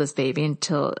going to hold this baby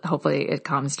until hopefully it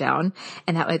calms down.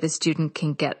 And that way the student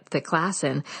can get the class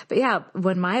in. But yeah,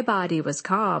 when my body was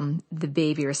calm, the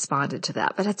baby responded to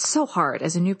that. But it's so hard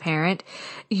as a new parent.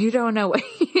 You don't know what,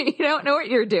 you don't know what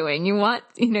you're doing. You want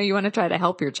to try to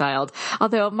help your child.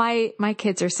 Although my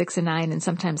kids are 6 and 9, and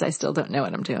sometimes I still don't know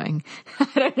what I'm doing. I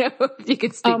don't know if you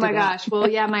can speak to that. Oh my gosh. Well,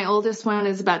 yeah, my oldest one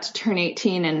is about to turn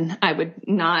 18, and I would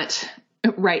not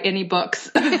write any books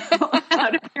on how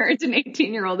to parent an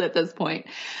 18-year-old at this point.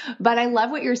 But I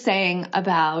love what you're saying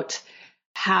about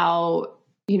how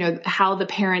the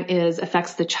parent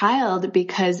affects the child,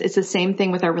 because it's the same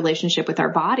thing with our relationship with our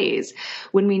bodies.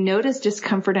 When we notice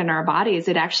discomfort in our bodies,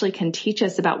 it actually can teach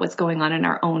us about what's going on in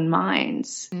our own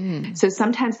minds. So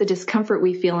sometimes the discomfort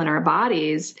we feel in our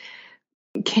bodies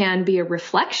can be a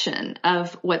reflection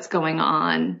of what's going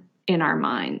on in our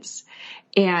minds.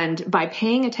 And by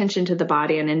paying attention to the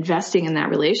body and investing in that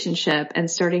relationship and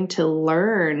starting to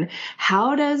learn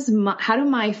how do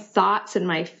my thoughts and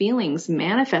my feelings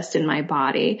manifest in my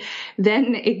body,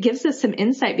 then it gives us some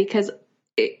insight, because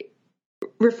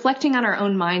reflecting on our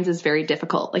own minds is very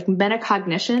difficult. Like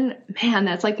metacognition, man,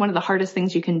 that's like one of the hardest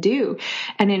things you can do.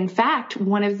 And in fact,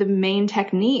 one of the main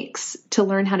techniques to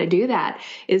learn how to do that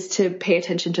is to pay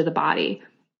attention to the body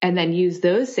and then use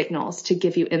those signals to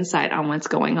give you insight on what's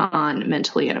going on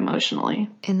mentally and emotionally.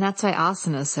 And that's why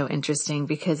asana is so interesting,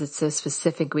 because it's so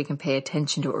specific. We can pay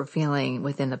attention to what we're feeling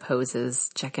within the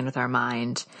poses, check in with our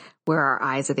mind. Where our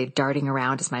eyes, are they darting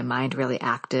around? Is my mind really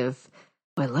active?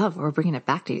 I love, we're bringing it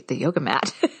back to the yoga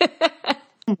mat.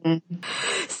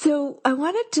 So I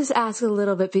wanted to just ask a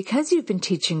little bit, because you've been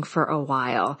teaching for a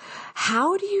while,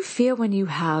 how do you feel when you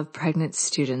have pregnant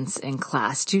students in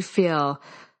class? Do you feel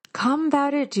calm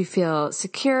about it? Do you feel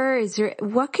secure?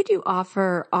 What could you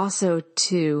offer also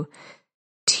to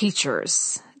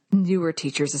teachers, newer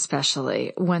teachers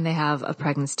especially, when they have a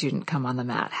pregnant student come on the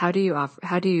mat? How do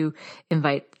you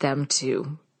invite them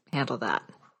to handle that?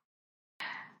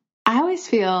 I always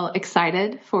feel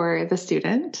excited for the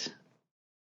student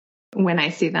when I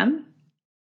see them.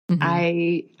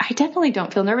 I definitely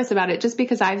don't feel nervous about it, just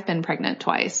because I've been pregnant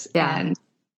twice. Yeah. And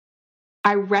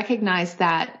I recognize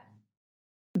that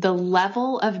the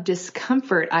level of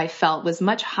discomfort I felt was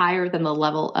much higher than the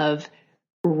level of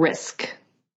risk.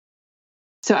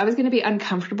 So I was going to be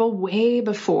uncomfortable way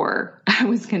before I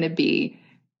was going to be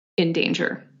in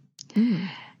danger.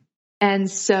 And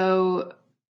so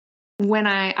when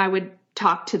I would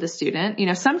talk to the student,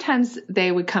 sometimes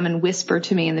they would come and whisper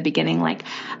to me in the beginning, like,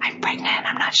 I'm pregnant.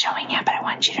 I'm not showing yet, but I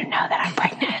want you to know that I'm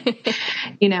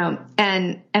pregnant,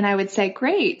 and I would say,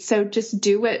 great. So just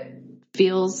do what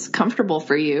feels comfortable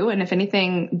for you. And if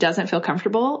anything doesn't feel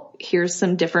comfortable, here's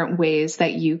some different ways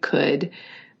that you could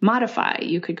modify.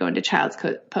 You could go into child's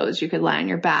pose. You could lie on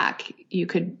your back. You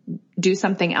could do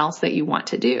something else that you want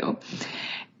to do,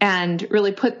 and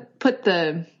really put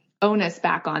the onus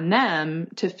back on them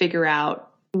to figure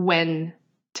out when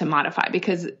to modify.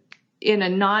 Because in a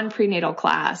non-prenatal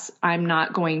class, I'm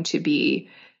not going to be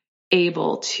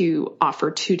able to offer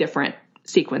 2 different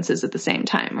sequences at the same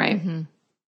time, right?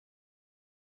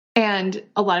 And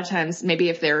a lot of times, maybe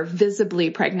if they're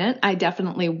visibly pregnant, I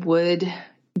definitely would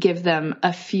give them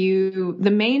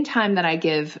the main time that I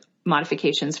give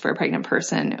modifications for a pregnant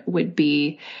person would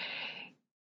be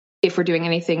if we're doing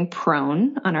anything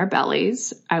prone on our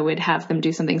bellies, I would have them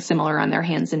do something similar on their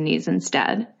hands and knees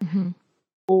instead.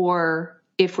 Or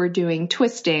if we're doing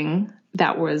twisting,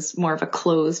 that was more of a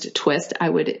closed twist, I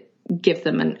would give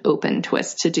them an open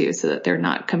twist to do, so that they're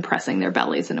not compressing their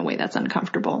bellies in a way that's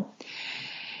uncomfortable.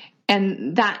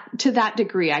 And to that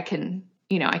degree, I can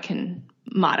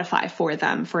modify for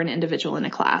them for an individual in a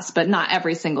class, but not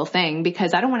every single thing,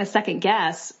 because I don't want to second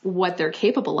guess what they're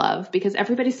capable of, because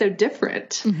everybody's so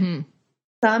different.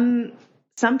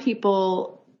 Some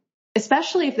people,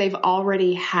 especially if they've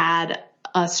already had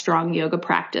a strong yoga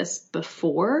practice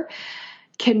before,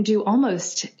 can do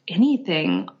almost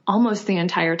anything almost the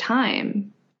entire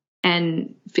time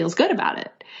and feels good about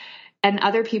it. And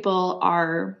other people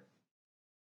are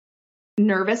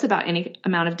nervous about any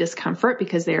amount of discomfort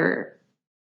because they're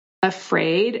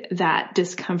afraid that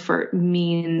discomfort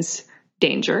means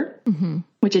danger,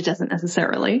 which it doesn't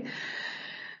necessarily.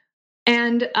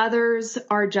 And others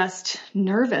are just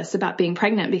nervous about being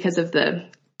pregnant because of the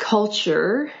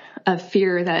culture of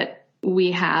fear that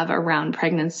we have around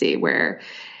pregnancy, where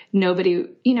nobody,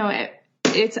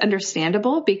 it's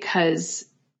understandable because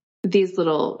these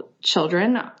little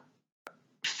children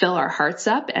fill our hearts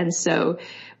up. And so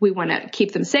we want to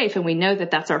keep them safe. And we know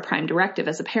that that's our prime directive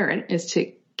as a parent, is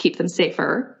to keep them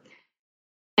safer.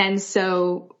 And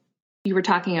so you were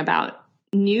talking about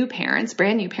new parents,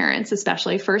 brand new parents,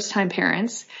 especially first time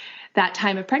parents. That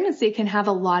time of pregnancy can have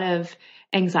a lot of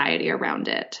anxiety around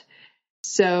it.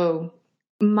 So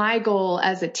my goal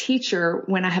as a teacher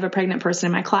when I have a pregnant person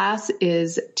in my class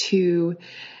is to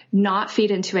not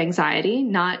feed into anxiety,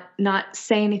 not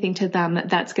say anything to them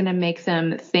that's going to make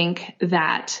them think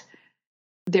that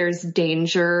there's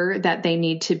danger that they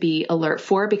need to be alert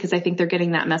for, because I think they're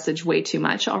getting that message way too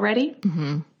much already.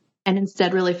 Mm-hmm. And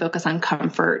instead really focus on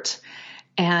comfort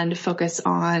and focus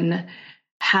on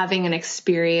having an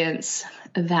experience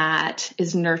that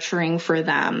is nurturing for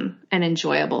them and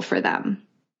enjoyable for them.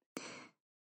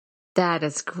 That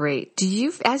is great.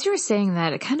 As you were saying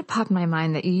that, it kind of popped in my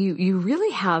mind that you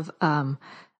really have a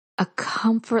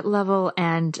comfort level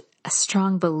and a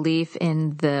strong belief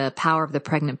in the power of the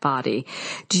pregnant body.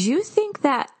 Do you think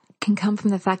that can come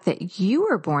from the fact that you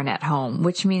were born at home,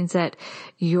 which means that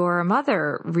your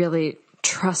mother really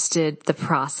trusted the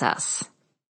process?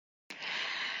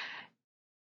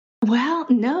 Well,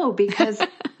 no, because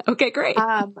okay, great.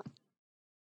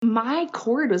 My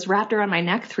cord was wrapped around my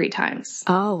neck 3 times.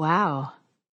 Oh, wow.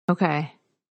 Okay.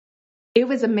 It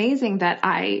was amazing that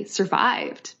I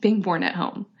survived being born at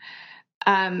home.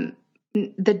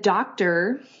 The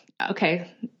doctor,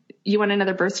 okay, you want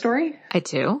another birth story? I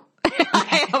do.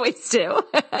 I always do.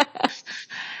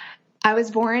 I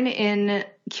was born in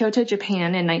Kyoto,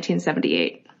 Japan in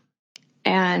 1978.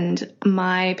 And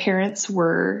my parents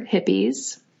were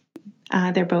hippies.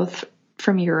 They're both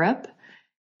from Europe.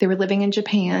 They were living in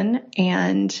Japan.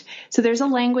 And so there's a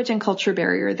language and culture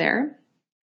barrier there.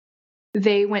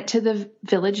 They went to the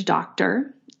village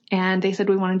doctor and they said,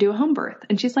 we want to do a home birth.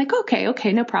 And she's like,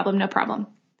 okay, no problem.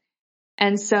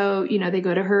 And so, they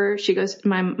go to her. She goes,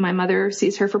 my mother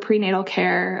sees her for prenatal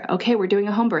care. Okay, we're doing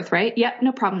a home birth, right? Yep,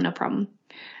 no problem.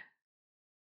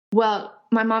 Well,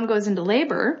 my mom goes into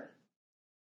labor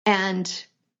and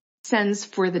sends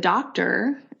for the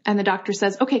doctor. And the doctor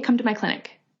says, okay, come to my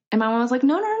clinic. And my mom was like,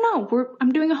 no,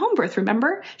 I'm doing a home birth,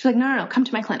 remember? She's like, no, come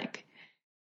to my clinic.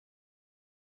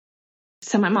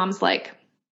 So my mom's like,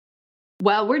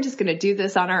 well, we're just going to do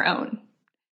this on our own.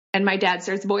 And my dad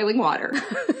starts boiling water.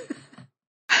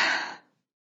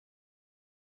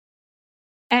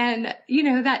 And,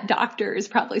 that doctor is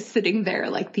probably sitting there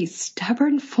like, these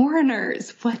stubborn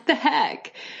foreigners, what the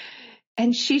heck?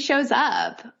 And she shows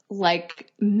up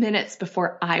like minutes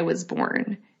before I was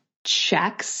born,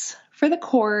 checks for the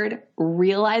cord,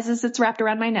 realizes it's wrapped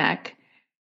around my neck,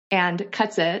 and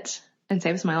cuts it and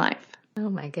saves my life. Oh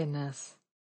my goodness.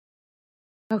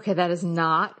 Okay, that is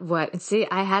not what, see,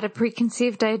 I had a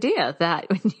preconceived idea that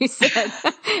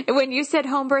when you said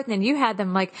home birth and then you had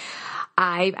them, like,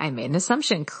 I made an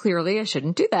assumption. Clearly I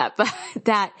shouldn't do that, but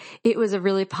that it was a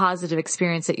really positive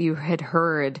experience that you had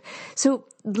heard. So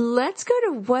let's go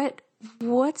to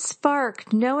what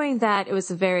sparked, knowing that it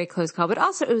was a very close call, but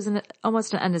also it was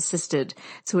almost an unassisted,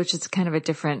 so which is kind of a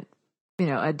different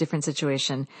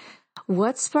situation.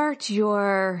 What sparked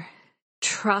your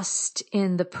trust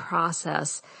in the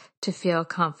process to feel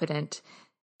confident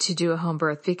to do a home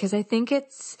birth? Because I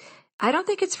don't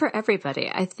think it's for everybody.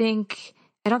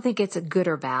 I don't think it's a good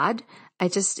or bad. I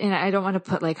don't want to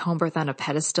put like home birth on a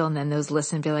pedestal and then those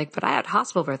listen and be like, but I had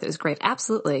hospital birth. It was great.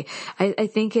 Absolutely. I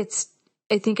think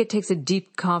it takes a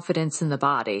deep confidence in the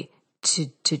body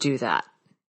to do that.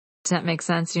 Does that make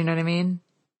sense? You know what I mean?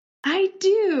 I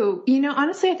do.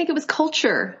 Honestly, I think it was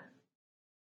culture.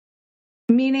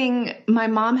 Meaning my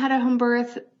mom had a home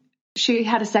birth. She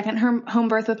had a second home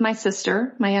birth with my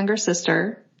sister, my younger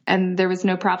sister, and there was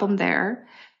no problem there.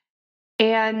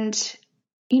 And,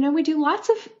 we do lots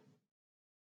of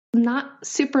not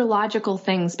super logical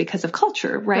things because of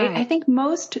culture, right? I think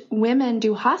most women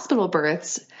do hospital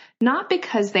births not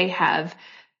because they have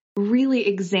really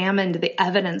examined the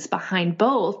evidence behind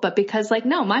both, but because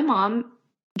no, my mom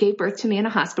gave birth to me in a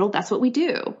hospital. That's what we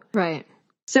do. Right.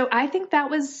 So I think that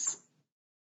was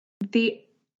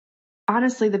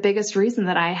honestly, the biggest reason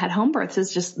that I had home births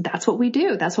is just, that's what we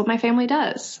do. That's what my family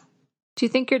does. Do you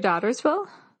think your daughters will?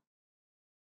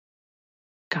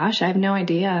 Gosh, I have no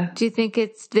idea. Do you think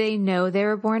they know they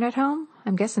were born at home?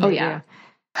 I'm guessing they do.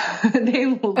 They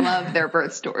love their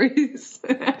birth stories.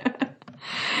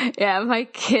 Yeah, my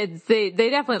kids, they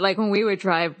definitely, when we would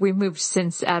drive, we moved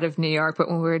since out of New York, but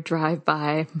when we would drive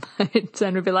by, my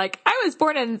son would be like, I was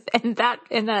born in that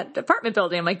apartment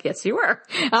building. I'm like, yes, you were.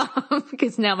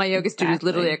 Because now my yoga studio is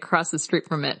literally across the street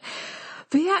from it.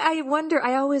 But yeah,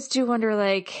 I always do wonder,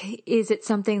 like, is it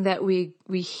something that we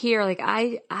hear? Like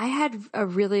I had a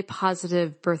really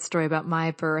positive birth story about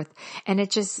my birth, and it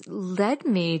just led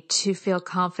me to feel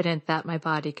confident that my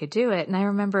body could do it. And I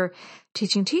remember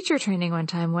teaching teacher training one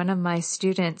time. One of my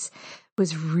students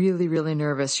was really, really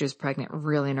nervous. She was pregnant,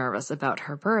 really nervous about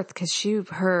her birth because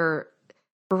her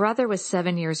brother was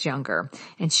 7 years younger,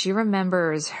 and she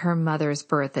remembers her mother's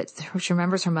birth. She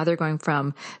remembers her mother going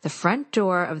from the front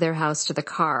door of their house to the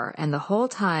car. And the whole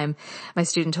time, my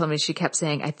student told me, she kept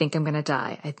saying, I think I'm going to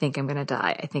die. I think I'm going to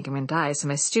die. I think I'm going to die. So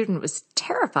my student was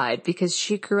terrified because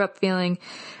she grew up feeling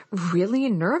really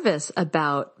nervous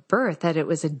about birth, that it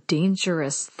was a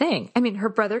dangerous thing. I mean, her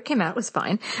brother came out, was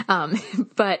fine.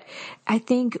 But I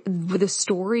think the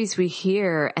stories we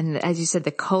hear, and as you said,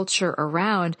 the culture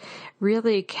around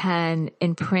really can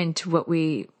imprint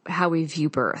how we view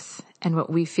birth and what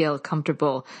we feel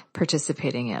comfortable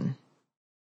participating in.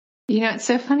 You know, it's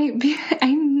so funny.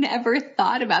 I never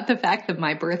thought about the fact that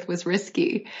my birth was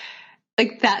risky.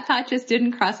 Like that thought just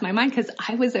didn't cross my mind because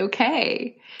I was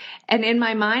okay. And in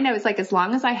my mind, I was like, as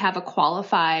long as I have a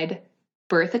qualified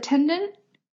birth attendant,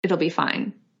 it'll be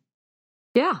fine.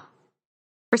 Yeah.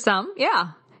 For some,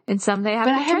 yeah. And some they have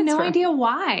to transfer. But I have no idea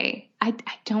why. I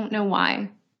don't know why.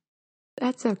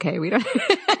 That's okay. We don't.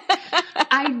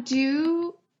 I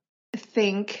do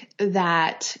think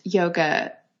that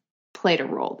yoga played a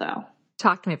role, though.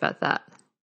 Talk to me about that.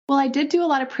 Well, I did do a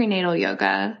lot of prenatal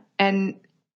yoga, and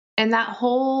that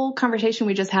whole conversation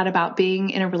we just had about being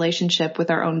in a relationship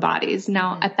with our own bodies.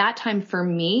 Now, at that time for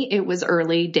me, it was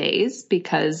early days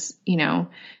because, you know,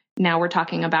 now we're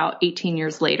talking about 18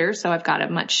 years later. So I've got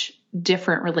a much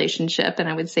different relationship, and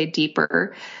I would say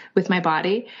deeper, with my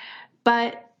body.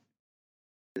 But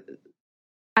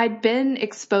I'd been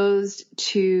exposed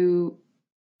to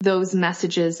those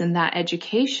messages and that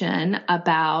education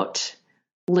about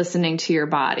listening to your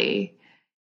body.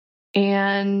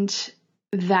 And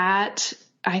that,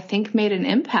 I think, made an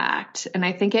impact. And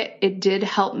I think it did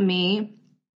help me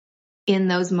in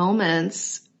those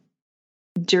moments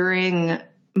during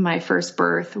my first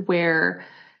birth where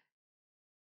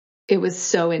it was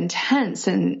so intense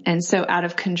and so out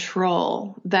of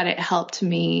control that it helped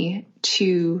me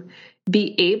to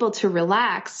be able to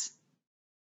relax,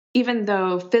 even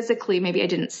though physically maybe I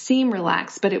didn't seem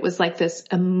relaxed, but it was like this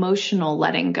emotional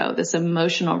letting go, this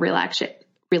emotional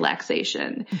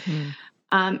relaxation. Mm-hmm.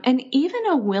 And even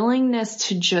a willingness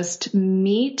to just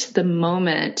meet the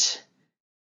moment,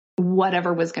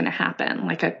 whatever was going to happen,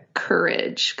 like a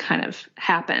courage kind of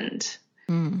happened.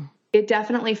 Mm. It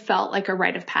definitely felt like a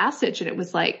rite of passage. And it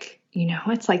was like, you know,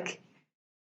 it's like,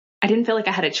 I didn't feel like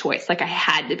I had a choice. Like I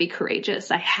had to be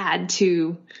courageous. I had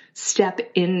to step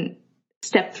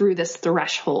through this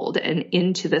threshold and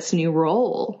into this new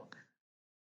role.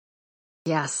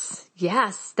 Yes.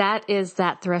 Yes. That is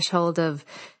that threshold of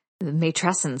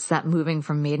matrescence, that moving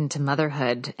from maiden to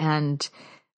motherhood. And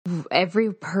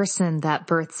every person that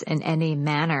births in any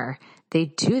manner,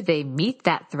 they meet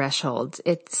that threshold.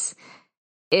 It's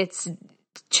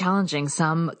challenging.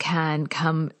 Some can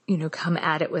come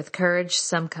at it with courage.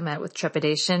 Some come at it with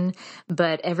trepidation,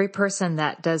 but every person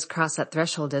that does cross that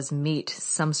threshold does meet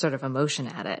some sort of emotion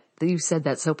at it. You said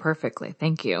that so perfectly.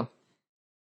 Thank you.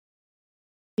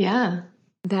 Yeah.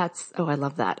 I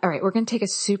love that. All right. We're going to take a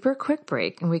super quick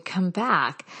break, and we come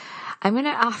back. I'm going to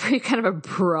offer you kind of a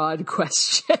broad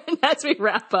question as we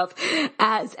wrap up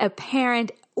as a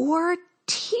parent or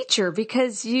teacher,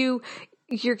 because you're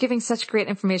giving such great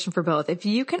information for both. If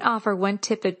you can offer one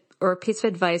tip or a piece of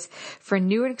advice for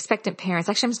new and expectant parents,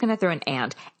 actually, I'm just going to throw an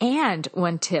and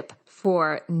one tip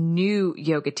for new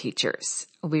yoga teachers.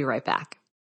 We'll be right back.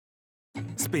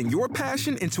 Spin your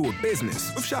passion into a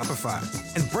business with Shopify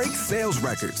and break sales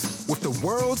records with the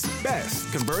world's best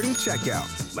converting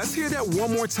checkout. Let's hear that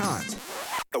one more time.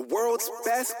 The world's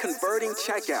best converting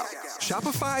checkout.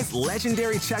 Shopify's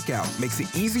legendary checkout makes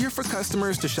it easier for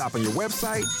customers to shop on your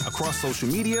website, across social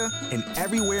media, and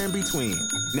everywhere in between.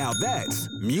 Now that's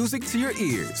music to your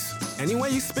ears. Any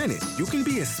way you spin it, you can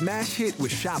be a smash hit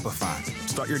with Shopify.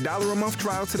 Start your $1 a month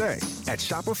trial today at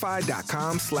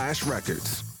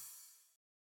shopify.com/records.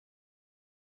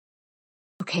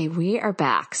 Okay, we are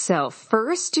back. So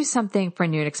first do something for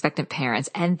new and expectant parents,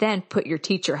 and then put your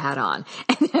teacher hat on,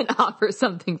 and then offer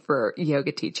something for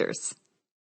yoga teachers.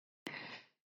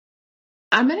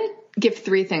 I'm going to give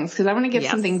 3 things because I want to give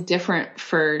something different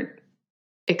for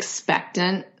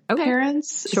expectant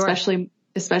parents, sure.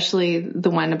 especially the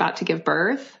one about to give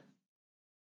birth.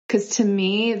 Because to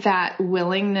me, that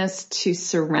willingness to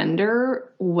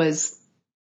surrender was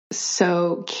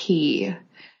so key.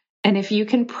 And if you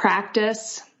can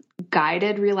practice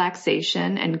guided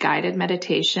relaxation and guided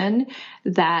meditation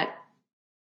that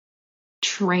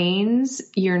trains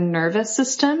your nervous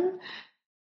system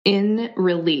in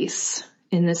release,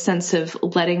 in the sense of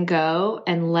letting go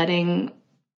and letting,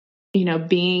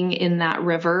 being in that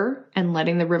river and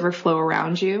letting the river flow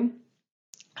around you.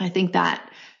 I think that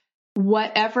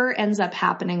whatever ends up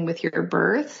happening with your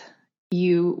birth,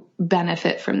 you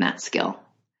benefit from that skill.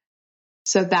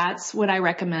 So that's what I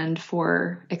recommend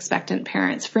for expectant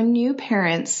parents. For new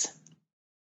parents,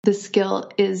 the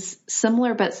skill is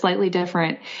similar but slightly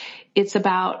different. It's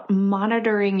about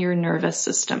monitoring your nervous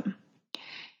system.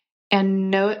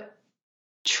 And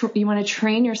you want to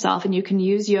train yourself, and you can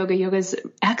use yoga. Yoga is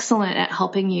excellent at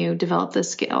helping you develop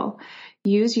this skill.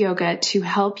 Use yoga to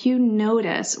help you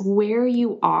notice where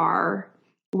you are,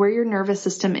 where your nervous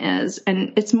system is.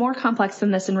 And it's more complex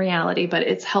than this in reality, but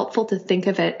it's helpful to think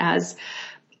of it as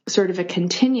sort of a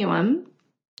continuum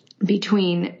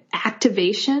between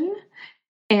activation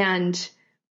and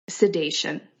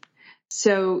sedation.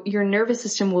 So your nervous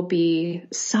system will be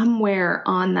somewhere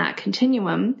on that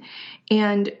continuum.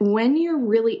 And when you're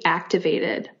really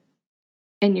activated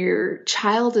and your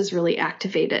child is really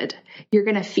activated, you're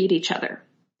going to feed each other.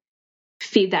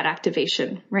 Feed that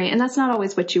activation, right? And that's not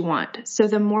always what you want. So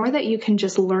the more that you can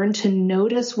just learn to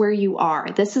notice where you are,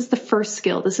 this is the first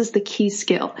skill. This is the key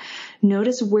skill.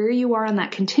 Notice where you are on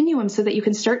that continuum so that you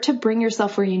can start to bring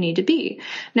yourself where you need to be.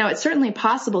 Now, it's certainly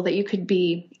possible that you could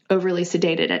be overly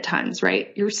sedated at times,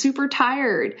 right? You're super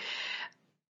tired.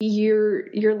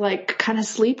 You're like kind of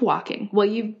sleepwalking. Well,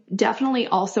 you definitely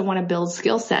also want to build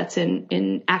skill sets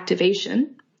in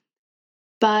activation.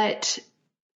 But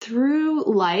through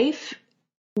life,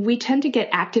 we tend to get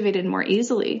activated more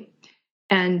easily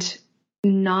and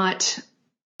not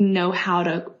know how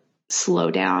to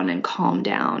slow down and calm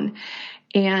down.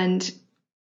 And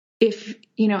if,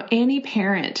 any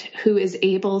parent who is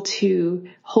able to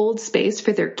hold space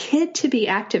for their kid to be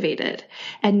activated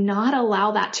and not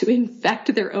allow that to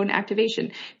infect their own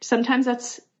activation, sometimes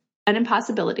that's an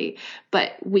impossibility,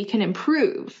 but we can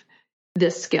improve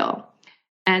this skill.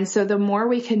 And so the more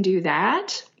we can do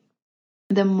that,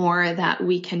 the more that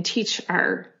we can teach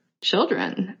our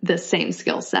children the same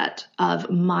skill set of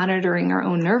monitoring our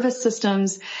own nervous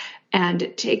systems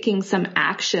and taking some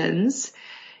actions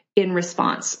in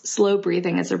response. Slow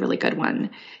breathing is a really good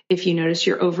one. If you notice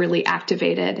you're overly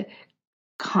activated,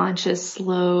 conscious,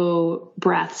 slow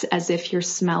breaths as if you're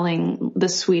smelling the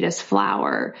sweetest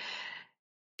flower,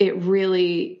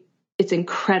 it's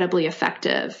incredibly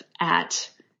effective at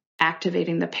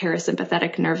activating the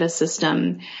parasympathetic nervous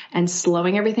system and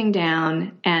slowing everything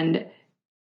down and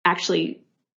actually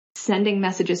sending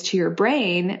messages to your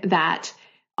brain that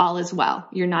all is well.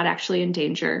 You're not actually in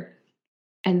danger.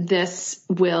 And this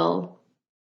will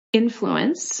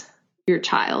influence your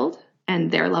child and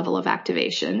their level of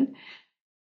activation.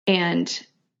 And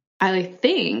I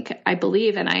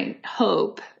believe, and I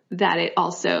hope that it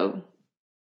also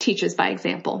teaches by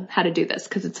example how to do this,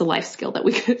 because it's a life skill that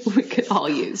we could all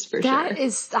use for sure. That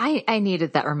is, I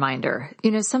needed that reminder.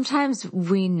 Sometimes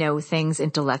we know things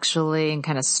intellectually and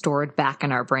kind of stored back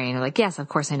in our brain. Like, yes, of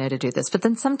course I know to do this. But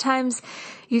then sometimes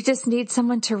you just need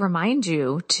someone to remind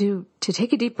you to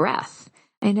take a deep breath.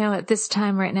 I know at this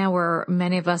time right now where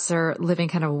many of us are living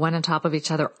kind of one on top of each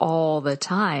other all the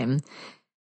time,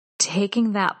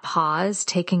 taking that pause,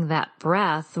 taking that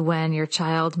breath when your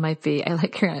child might be, I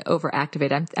like you're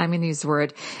overactivated. I'm going to use the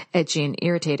word edgy and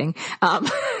irritating,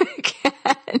 can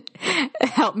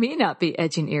help me not be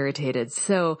edgy and irritated.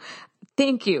 So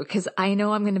thank you, because I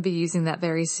know I'm going to be using that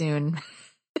very soon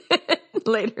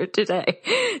later today.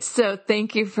 So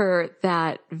thank you for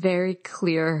that very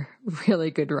clear,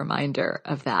 really good reminder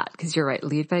of that, because you're right.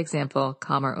 Lead by example,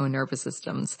 calm our own nervous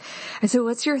systems. And so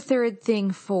what's your third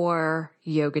thing for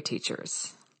yoga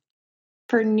teachers?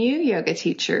 For new yoga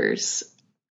teachers,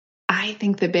 I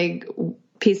think the big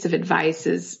piece of advice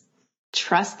is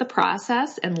trust the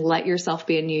process and let yourself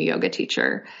be a new yoga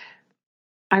teacher.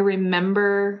 I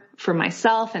remember for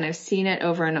myself, and I've seen it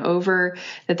over and over,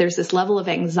 that there's this level of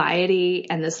anxiety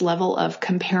and this level of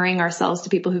comparing ourselves to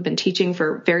people who've been teaching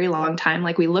for a very long time.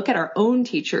 Like, we look at our own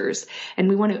teachers and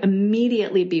we want to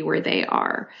immediately be where they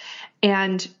are.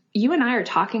 And you and I are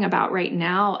talking about right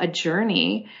now a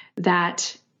journey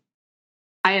that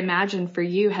I imagine for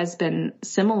you has been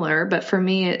similar, but for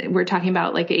me, we're talking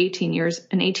about like an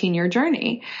 18-year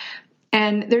journey.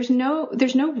 And there's no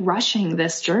rushing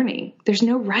this journey. There's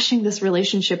no rushing this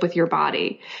relationship with your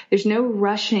body. There's no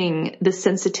rushing the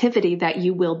sensitivity that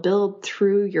you will build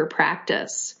through your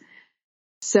practice.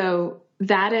 So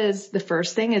that is the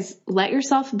first thing, is let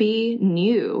yourself be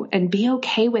new and be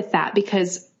okay with that,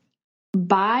 because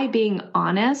by being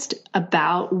honest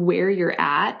about where you're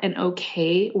at and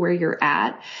okay where you're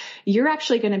at, you're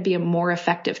actually going to be a more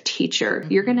effective teacher.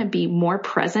 You're going to be more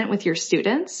present with your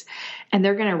students, and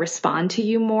they're going to respond to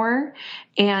you more.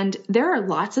 And there are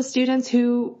lots of students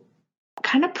who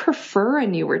kind of prefer a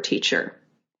newer teacher.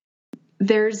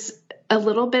 There's a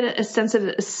little bit, a sense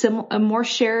of a more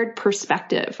shared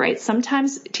perspective, right?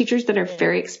 Sometimes teachers that are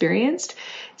very experienced,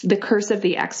 the curse of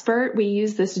the expert, we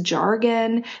use this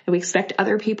jargon that we expect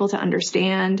other people to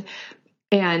understand.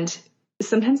 And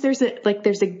sometimes there's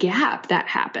a gap that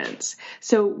happens.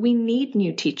 So we need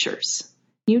new teachers.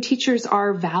 New teachers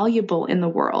are valuable in the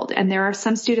world. And there are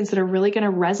some students that are really going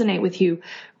to resonate with you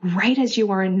right as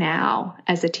you are now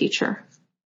as a teacher.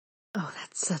 Oh,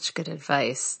 that's such good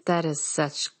advice. That is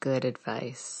such good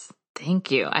advice.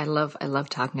 Thank you. I love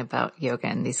talking about yoga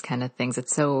and these kind of things.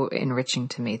 It's so enriching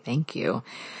to me. Thank you.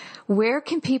 Where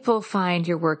can people find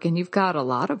your work? And you've got a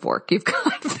lot of work. You've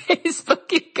got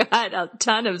Facebook. You've got a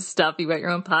ton of stuff. You've got your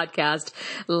own podcast.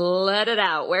 Let it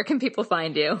out. Where can people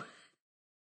find you?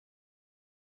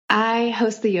 I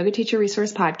host the Yoga Teacher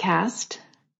Resource podcast.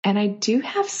 And I do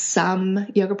have some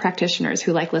yoga practitioners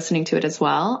who like listening to it as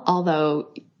well,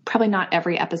 although probably not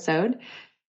every episode.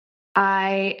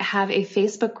 I have a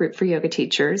Facebook group for yoga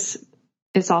teachers.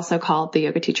 It's also called the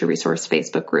Yoga Teacher Resource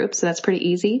Facebook group. So that's pretty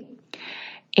easy.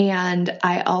 And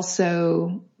I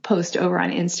also post over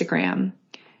on Instagram,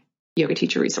 Yoga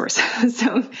Teacher Resource.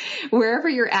 So wherever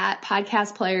you're at,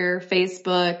 podcast player,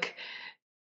 Facebook,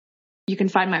 you can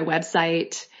find my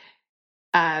website,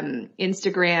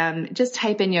 Instagram, just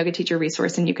type in Yoga Teacher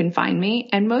Resource and you can find me.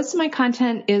 And most of my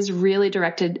content is really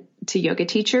directed to yoga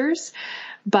teachers,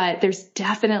 but there's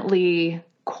definitely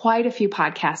quite a few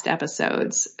podcast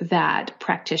episodes that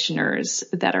practitioners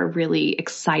that are really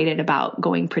excited about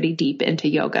going pretty deep into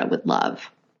yoga would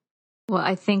love. Well,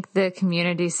 I think the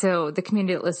community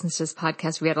that listens to this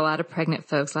podcast, we had a lot of pregnant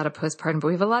folks, a lot of postpartum, but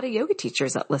we have a lot of yoga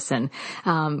teachers that listen,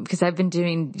 because I've been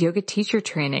doing yoga teacher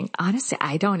training. Honestly,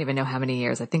 I don't even know how many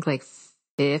years. I think like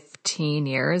 15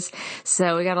 years.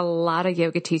 So we got a lot of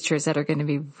yoga teachers that are going to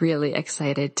be really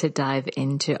excited to dive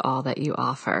into all that you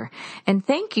offer. And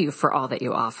thank you for all that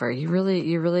you offer. You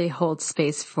really hold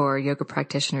space for yoga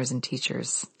practitioners and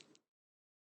teachers.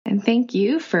 And thank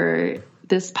you for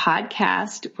this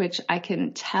podcast, which I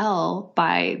can tell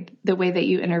by the way that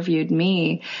you interviewed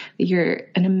me, you're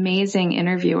an amazing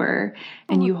interviewer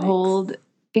and you hold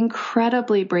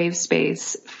incredibly brave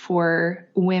space for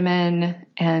women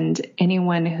and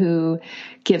anyone who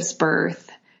gives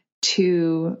birth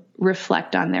to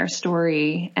reflect on their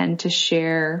story and to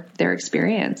share their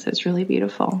experience. It's really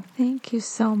beautiful. Thank you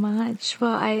so much.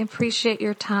 Well, I appreciate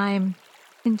your time.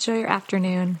 Enjoy your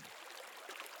afternoon.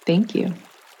 Thank you.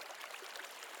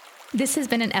 This has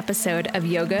been an episode of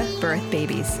Yoga Birth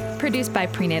Babies, produced by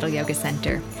Prenatal Yoga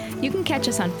Center. You can catch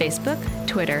us on Facebook,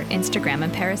 Twitter, Instagram,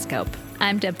 and Periscope.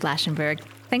 I'm Deb Flaschenberg.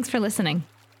 Thanks for listening.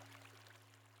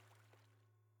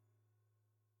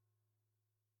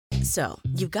 So,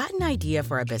 you've got an idea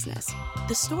for a business.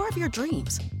 The store of your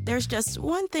dreams. There's just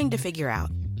one thing to figure out.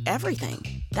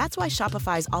 Everything. That's why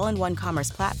Shopify's all-in-one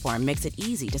commerce platform makes it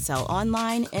easy to sell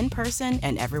online, in person,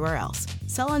 and everywhere else.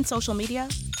 Sell on social media,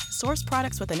 source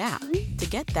products with an app to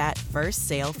get that first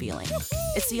sale feeling.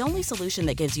 It's the only solution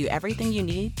that gives you everything you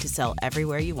need to sell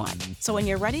everywhere you want. So when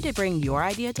you're ready to bring your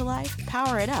idea to life,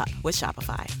 power it up with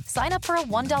Shopify. Sign up for a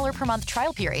 $1 per month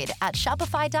trial period at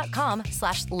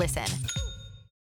shopify.com/listen.